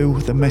what we do,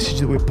 the message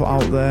that we put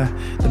out there,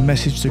 the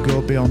message to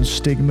go beyond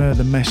stigma,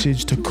 the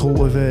message to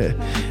cultivate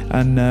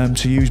and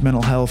to use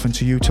mental health and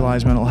to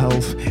utilise mental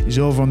health. He's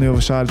over on the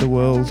other side of the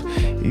world.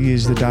 He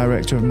is the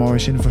director of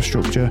Morris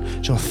Infrastructure.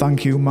 So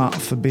thank you, Matt,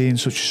 for being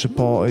such a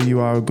supporter. You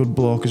are a good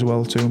bloke as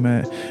well too,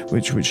 mate,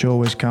 which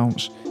always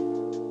counts.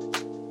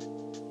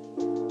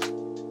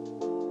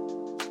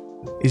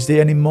 Is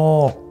there any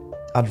more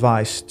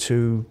advice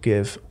to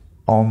give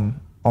on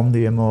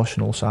the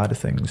emotional side of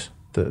things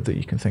that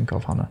you can think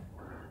of, Hannah,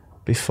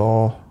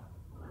 before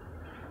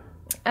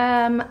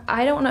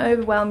I don't want to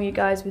overwhelm you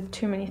guys with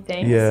too many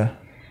things. Yeah.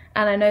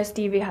 And I know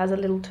Stevie has a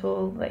little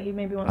tool that he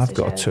maybe wants to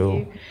share with you. I've got a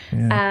tool.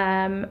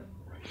 Yeah.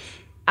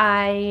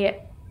 I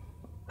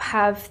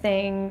have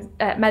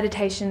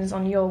meditations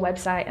on your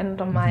website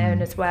and on my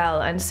own as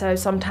well. And so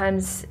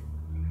sometimes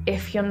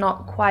if you're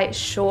not quite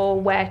sure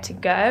where to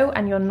go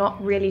and you're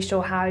not really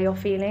sure how you're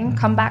feeling,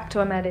 come back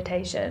to a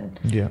meditation.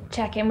 Yeah.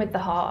 Check in with the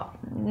heart.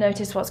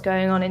 Notice what's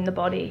going on in the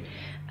body.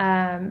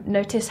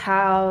 Notice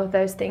how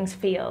those things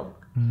feel.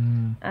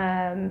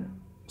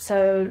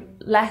 So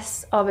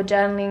less of a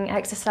journaling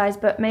exercise,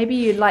 but maybe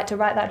you'd like to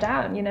write that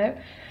down, you know.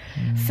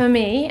 For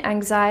me,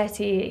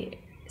 anxiety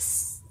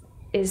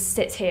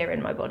sits here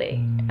in my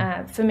body.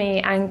 For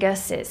me, anger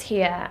sits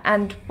here.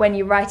 And when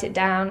you write it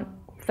down,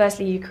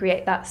 firstly, you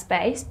create that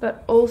space,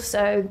 but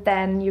also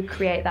then you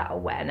create that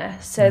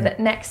awareness so that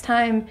next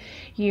time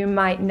you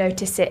might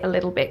notice it a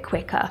little bit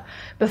quicker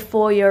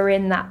before you're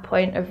in that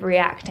point of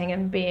reacting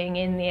and being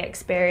in the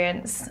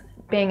experience,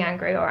 being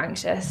angry or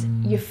anxious.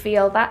 You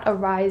feel that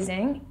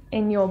arising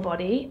in your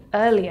body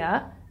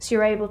earlier, so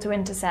you're able to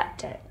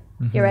intercept it.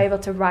 You're able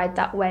to ride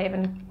that wave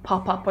and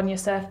pop up on your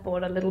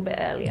surfboard a little bit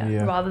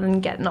earlier rather than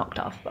get knocked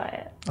off by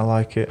it. I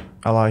like it.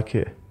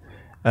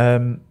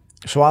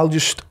 So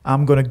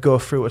I'm going to go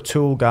through a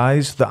tool,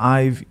 guys, that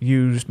I've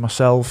used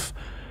myself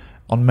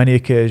on many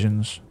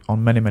occasions,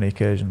 on many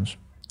occasions.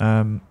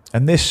 And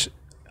this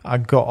I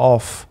got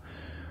off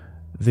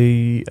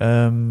the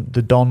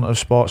Don of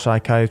Sports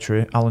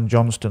Psychiatry, Alan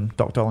Johnston,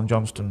 Dr. Alan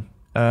Johnston.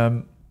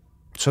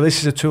 So this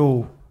is a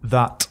tool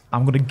that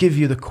I'm going to give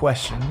you the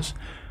questions.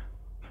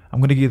 I'm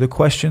going to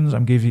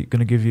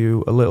give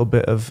you a little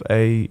bit of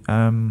a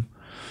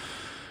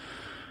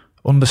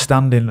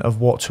understanding of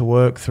what to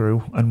work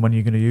through and when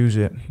you're going to use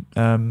it.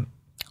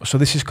 So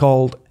this is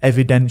called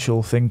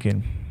evidential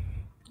thinking.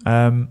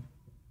 And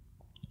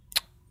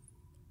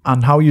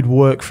how you'd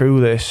work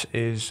through this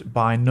is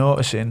by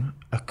noticing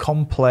a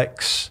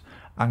complex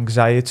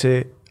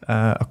anxiety,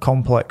 a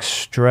complex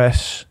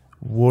stress,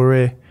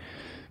 worry,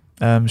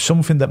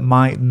 something that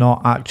might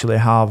not actually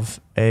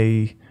have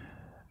a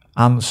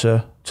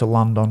answer to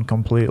land on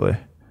completely.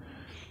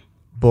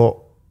 But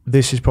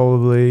this is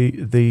probably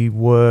the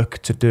work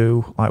to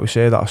do, like we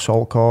say, that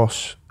assault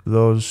course,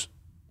 those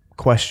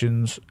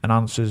questions and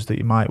answers that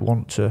you might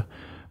want to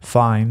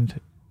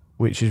find,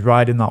 which is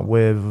riding that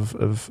wave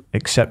of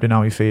accepting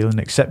how you're feeling,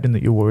 accepting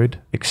that you're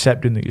worried,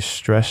 accepting that you're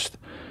stressed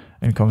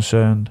and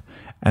concerned,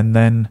 and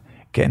then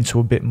getting to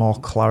a bit more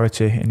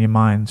clarity in your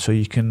mind so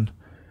you can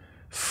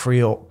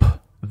free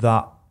up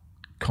that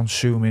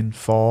consuming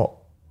thought,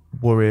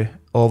 worry,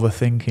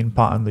 overthinking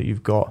pattern that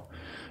you've got.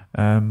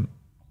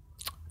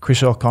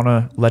 Chris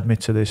O'Connor led me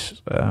to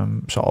this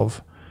sort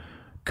of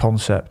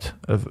concept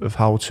of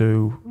how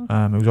to,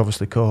 he was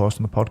obviously co-host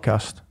on the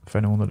podcast, for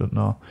anyone that doesn't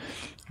know.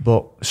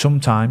 But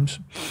sometimes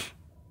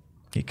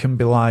it can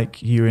be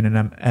like you're in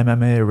an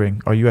MMA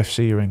ring or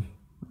UFC ring,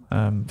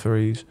 for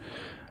ease.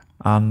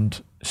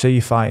 And say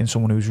you're fighting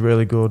someone who's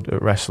really good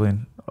at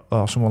wrestling,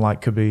 or someone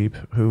like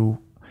Khabib, who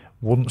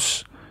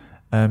once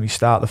you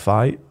start the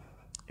fight,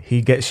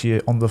 he gets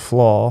you on the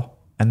floor,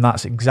 and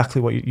that's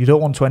exactly what you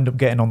don't want to end up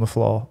getting on the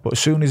floor. But as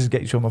soon as he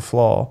gets you on the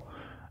floor,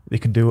 they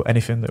can do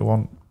anything they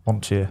want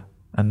to you.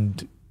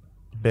 And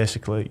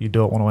basically, you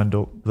don't want to end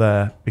up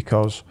there,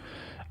 because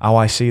how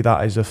I see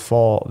that is a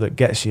thought that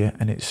gets you,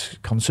 and it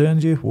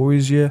concerns you,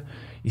 worries you.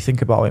 You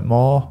think about it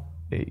more.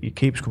 It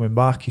keeps coming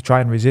back. You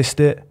try and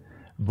resist it,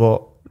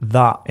 but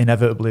that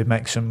inevitably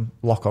makes them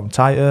lock on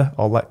tighter,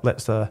 or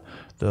lets the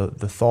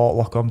thought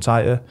lock on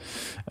tighter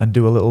and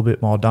do a little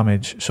bit more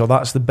damage. So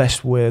that's the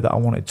best way that I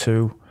wanted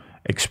to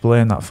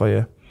explain that for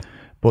you.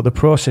 But the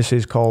process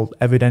is called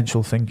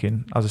evidential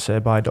thinking, as I say,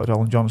 by Dr.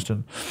 Alan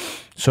Johnston.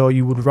 So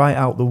you would write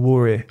out the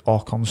worry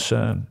or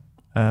concern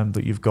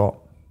that you've got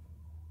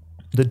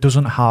that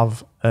doesn't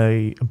have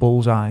a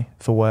bullseye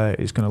for where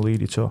it's going to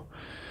lead you to.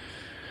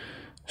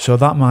 So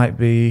that might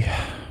be,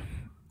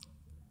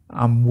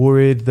 I'm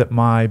worried that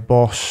my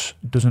boss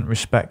doesn't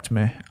respect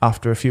me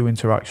after a few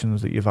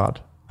interactions that you've had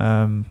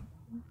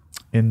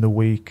in the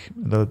week,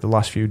 the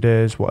last few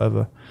days,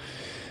 whatever.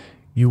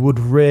 You would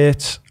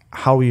rate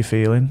how you're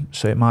feeling.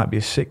 So it might be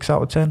a 6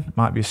 out of 10, it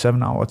might be a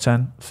 7 out of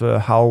 10 for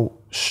how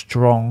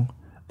strong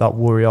that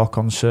worry or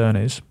concern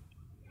is.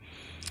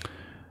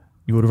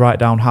 You would write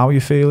down how you're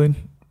feeling.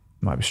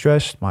 Might be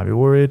stressed, might be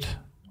worried,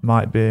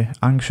 might be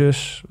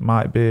anxious,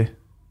 might be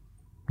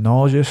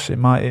nauseous.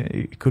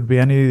 It could be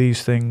any of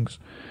these things.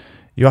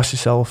 You ask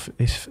yourself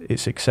if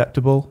it's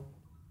acceptable.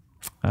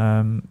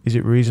 Is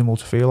it reasonable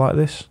to feel like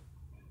this?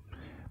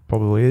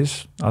 Probably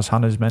is. As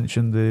Hannah's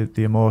mentioned,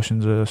 the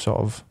emotions are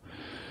sort of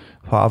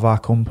part of our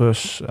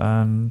compass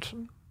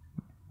and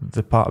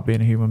the part of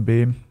being a human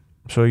being.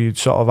 So you'd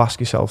sort of ask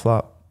yourself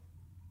that.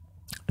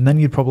 And then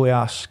you'd probably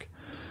ask,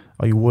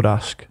 or you would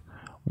ask,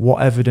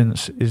 what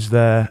evidence is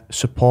there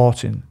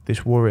supporting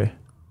this worry?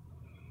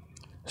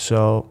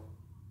 So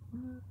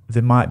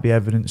there might be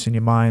evidence in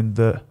your mind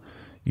that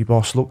your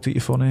boss looked at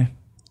you funny,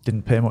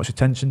 didn't pay much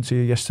attention to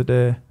you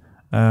yesterday,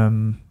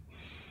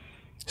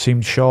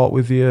 seemed short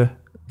with you,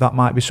 that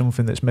might be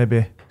something that's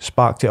maybe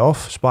sparked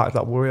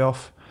that worry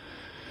off.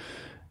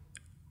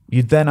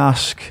 You'd then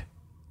ask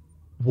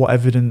what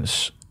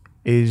evidence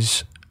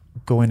is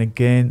going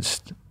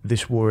against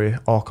this worry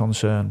or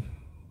concern.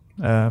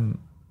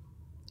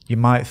 You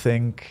might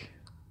think,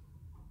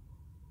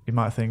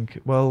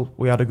 well,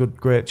 we had a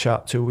great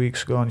chat 2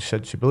 weeks ago and she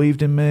said she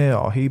believed in me,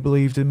 or he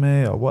believed in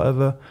me, or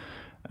whatever.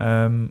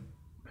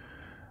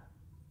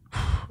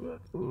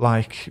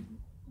 Like,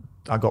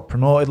 I got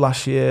promoted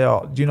last year,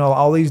 or,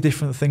 all these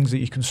different things that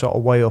you can sort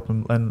of weigh up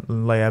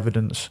and lay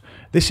evidence.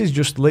 This is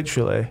just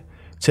literally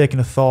taking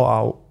a thought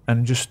out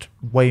and just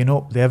weighing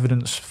up the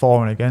evidence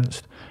for and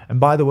against. And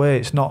by the way,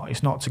 it's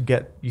not to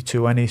get you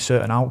to any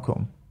certain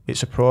outcome.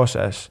 It's a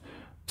process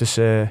to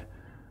say,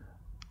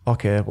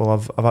 okay,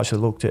 well, I've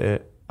actually looked at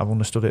it, I've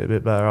understood it a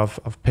bit better,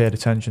 I've paid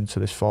attention to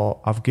this thought,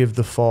 I've given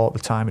the thought the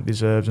time it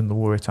deserves and the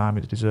worry time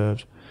it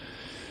deserves.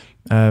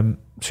 So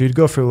you'd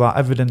go through that,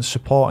 evidence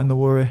supporting the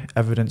worry,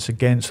 evidence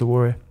against the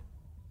worry.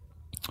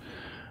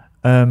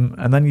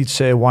 And then you'd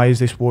say, why is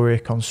this worry,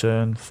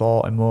 concern,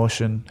 thought,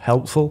 emotion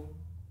helpful?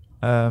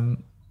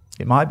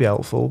 It might be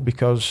helpful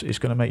because it's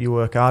going to make you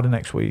work harder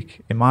next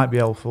week. It might be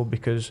helpful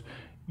because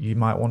you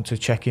might want to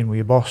check in with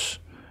your boss.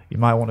 You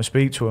might want to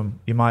speak to him.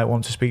 You might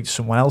want to speak to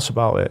someone else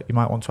about it. You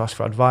might want to ask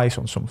for advice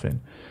on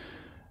something.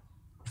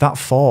 That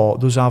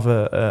thought does have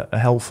a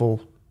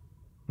helpful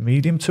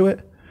medium to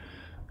it.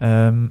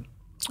 And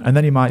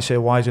then you might say,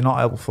 why is it not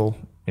helpful?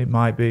 It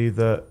might be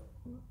that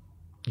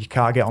you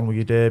can't get on with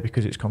your day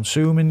because it's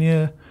consuming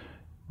you.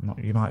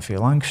 You might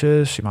feel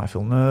anxious. You might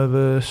feel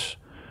nervous.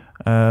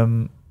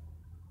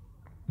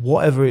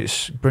 Whatever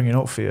it's bringing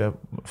up for you,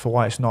 for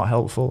why it's not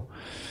helpful.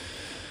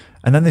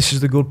 And then this is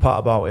the good part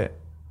about it.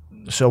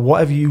 So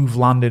whatever you've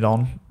landed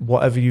on,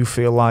 whatever you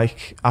feel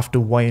like after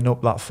weighing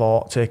up that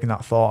thought, taking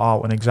that thought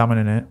out and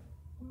examining it,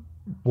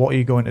 what are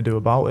you going to do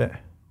about it?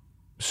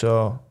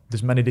 So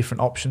there's many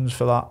different options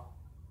for that.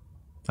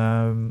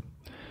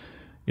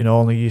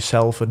 Only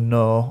yourself would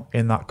know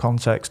in that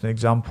context and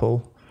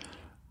example,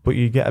 but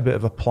you get a bit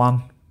of a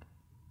plan.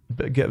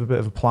 Get a bit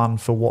of a plan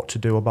for what to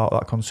do about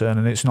that concern,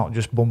 and it's not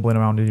just bumbling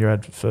around in your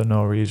head for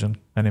no reason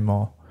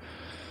anymore.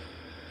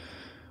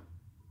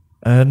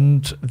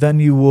 And then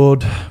you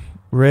would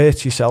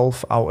rate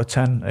yourself out of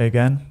 10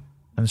 again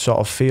and sort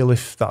of feel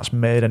if that's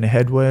made any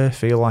headway,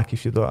 feel like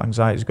if your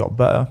anxiety's got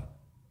better,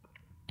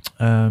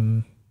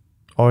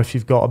 or if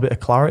you've got a bit of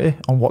clarity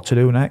on what to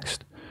do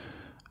next.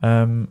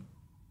 Because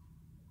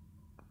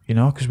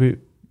you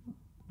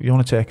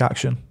want to take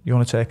action. You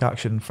want to take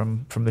action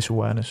from this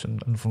awareness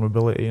and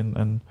vulnerability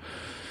and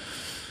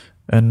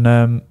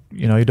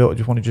you don't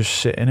just want to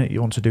just sit in it.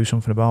 You want to do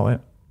something about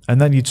it.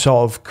 And then you'd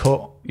sort of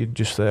cut. You'd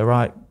just say,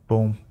 right,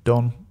 boom,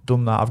 done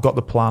that. I've got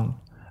the plan.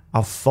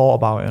 I've thought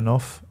about it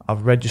enough.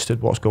 I've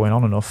registered what's going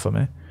on enough for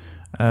me.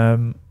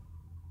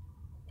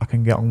 I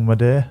can get on with my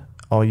day.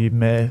 Or you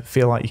may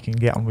feel like you can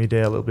get on with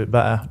your day a little bit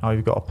better now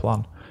you've got a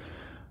plan.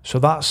 So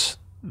that's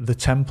the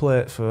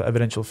template for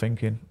evidential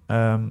thinking.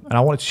 And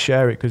I wanted to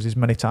share it because there's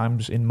many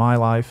times in my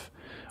life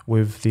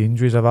with the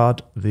injuries I've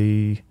had,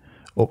 the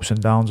ups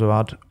and downs I've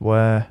had,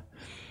 where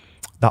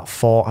that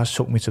thought has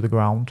took me to the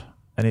ground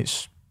and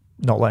it's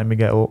not letting me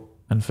get up.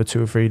 And for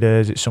 2 or 3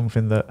 days, it's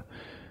something that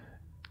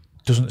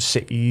doesn't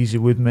sit easy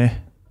with me.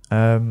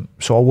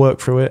 So I'll work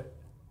through it.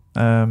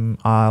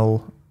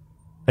 I'll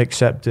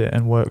accept it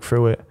and work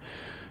through it.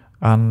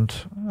 And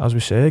as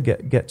we say,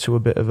 get to a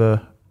bit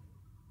of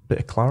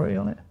clarity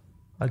on it,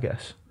 I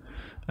guess.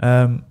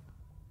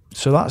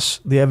 So that's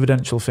the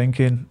evidential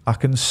thinking. I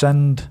can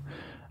send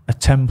a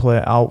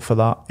template out for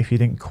that if you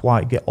didn't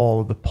quite get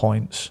all of the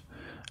points.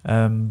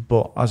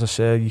 But as I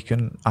say, you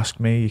can ask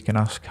me, you can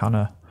ask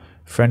Hannah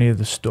for any of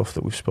the stuff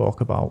that we've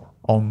spoke about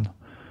on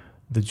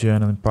the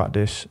journaling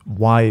practice,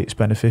 why it's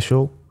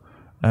beneficial,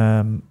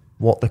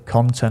 what the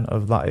content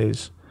of that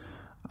is,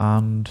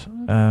 and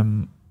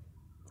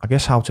I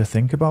guess how to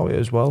think about it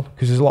as well,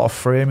 because there's a lot of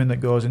framing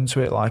that goes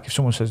into it. Like if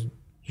someone says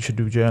you should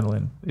do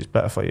journaling, it's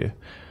better for you,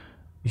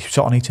 you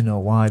sort of need to know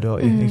why,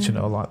 don't you? You need to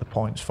know like the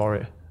points for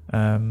it.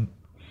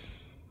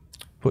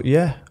 But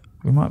yeah,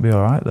 we might be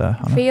all right there,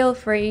 Hannah. Feel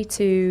free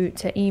to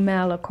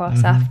email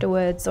across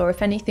afterwards, or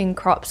if anything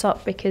crops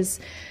up, because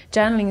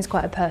journaling is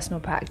quite a personal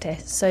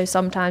practice. So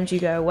sometimes you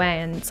go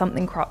away and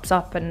something crops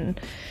up and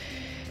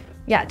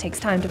it takes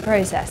time to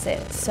process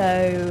it.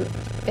 So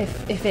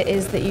if it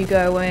is that you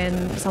go away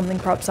and something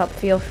crops up,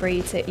 feel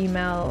free to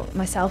email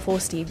myself or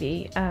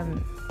Stevie.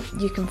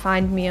 You can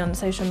find me on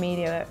social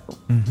media,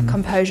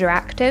 Composure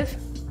Active.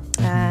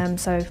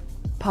 So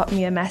pop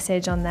me a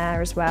message on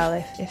there as well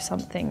if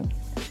something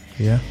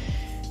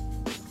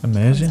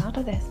amazing comes out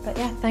of this. But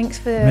thanks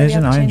for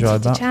amazing. The opportunity I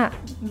enjoyed to that. chat.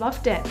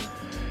 Loved it.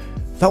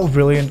 That was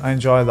brilliant. I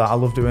enjoyed that. I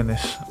love doing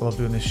this. I love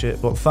doing this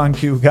shit. But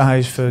thank you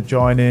guys for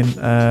joining.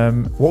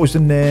 What was the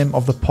name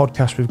of the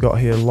podcast we've got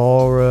here?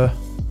 Laurie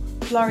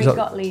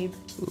Gottlieb.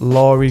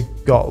 Laurie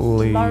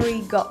Gottlieb,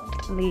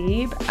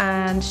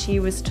 and she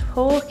was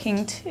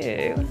talking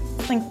to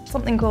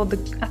something called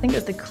I think it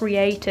was the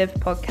Creative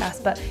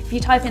Podcast. But if you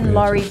type in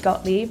Laurie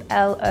Gottlieb,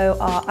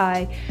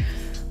 LORI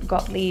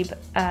Gottlieb,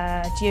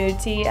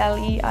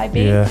 Gotleib,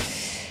 Yeah.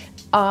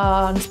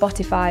 on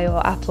Spotify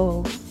or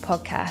Apple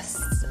Podcasts.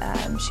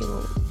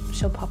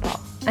 She'll pop up.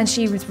 And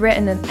she's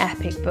written an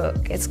epic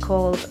book. It's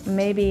called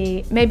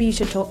Maybe You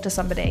Should Talk to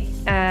Somebody,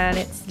 and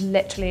it's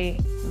literally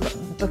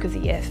book of the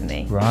year for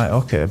me. Right,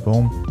 okay,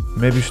 boom.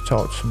 Maybe you should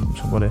talk to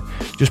somebody.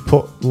 Just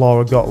put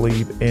Laura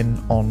Gottlieb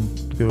in on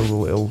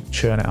Google, it'll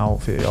churn it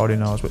out for you. It already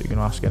knows what you're going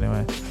to ask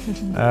anyway.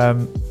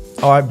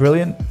 All right,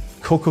 brilliant.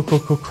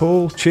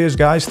 Cool. Cheers,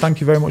 guys.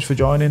 Thank you very much for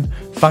joining.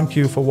 Thank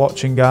you for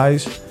watching,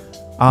 guys.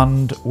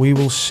 And we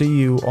will see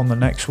you on the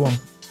next one.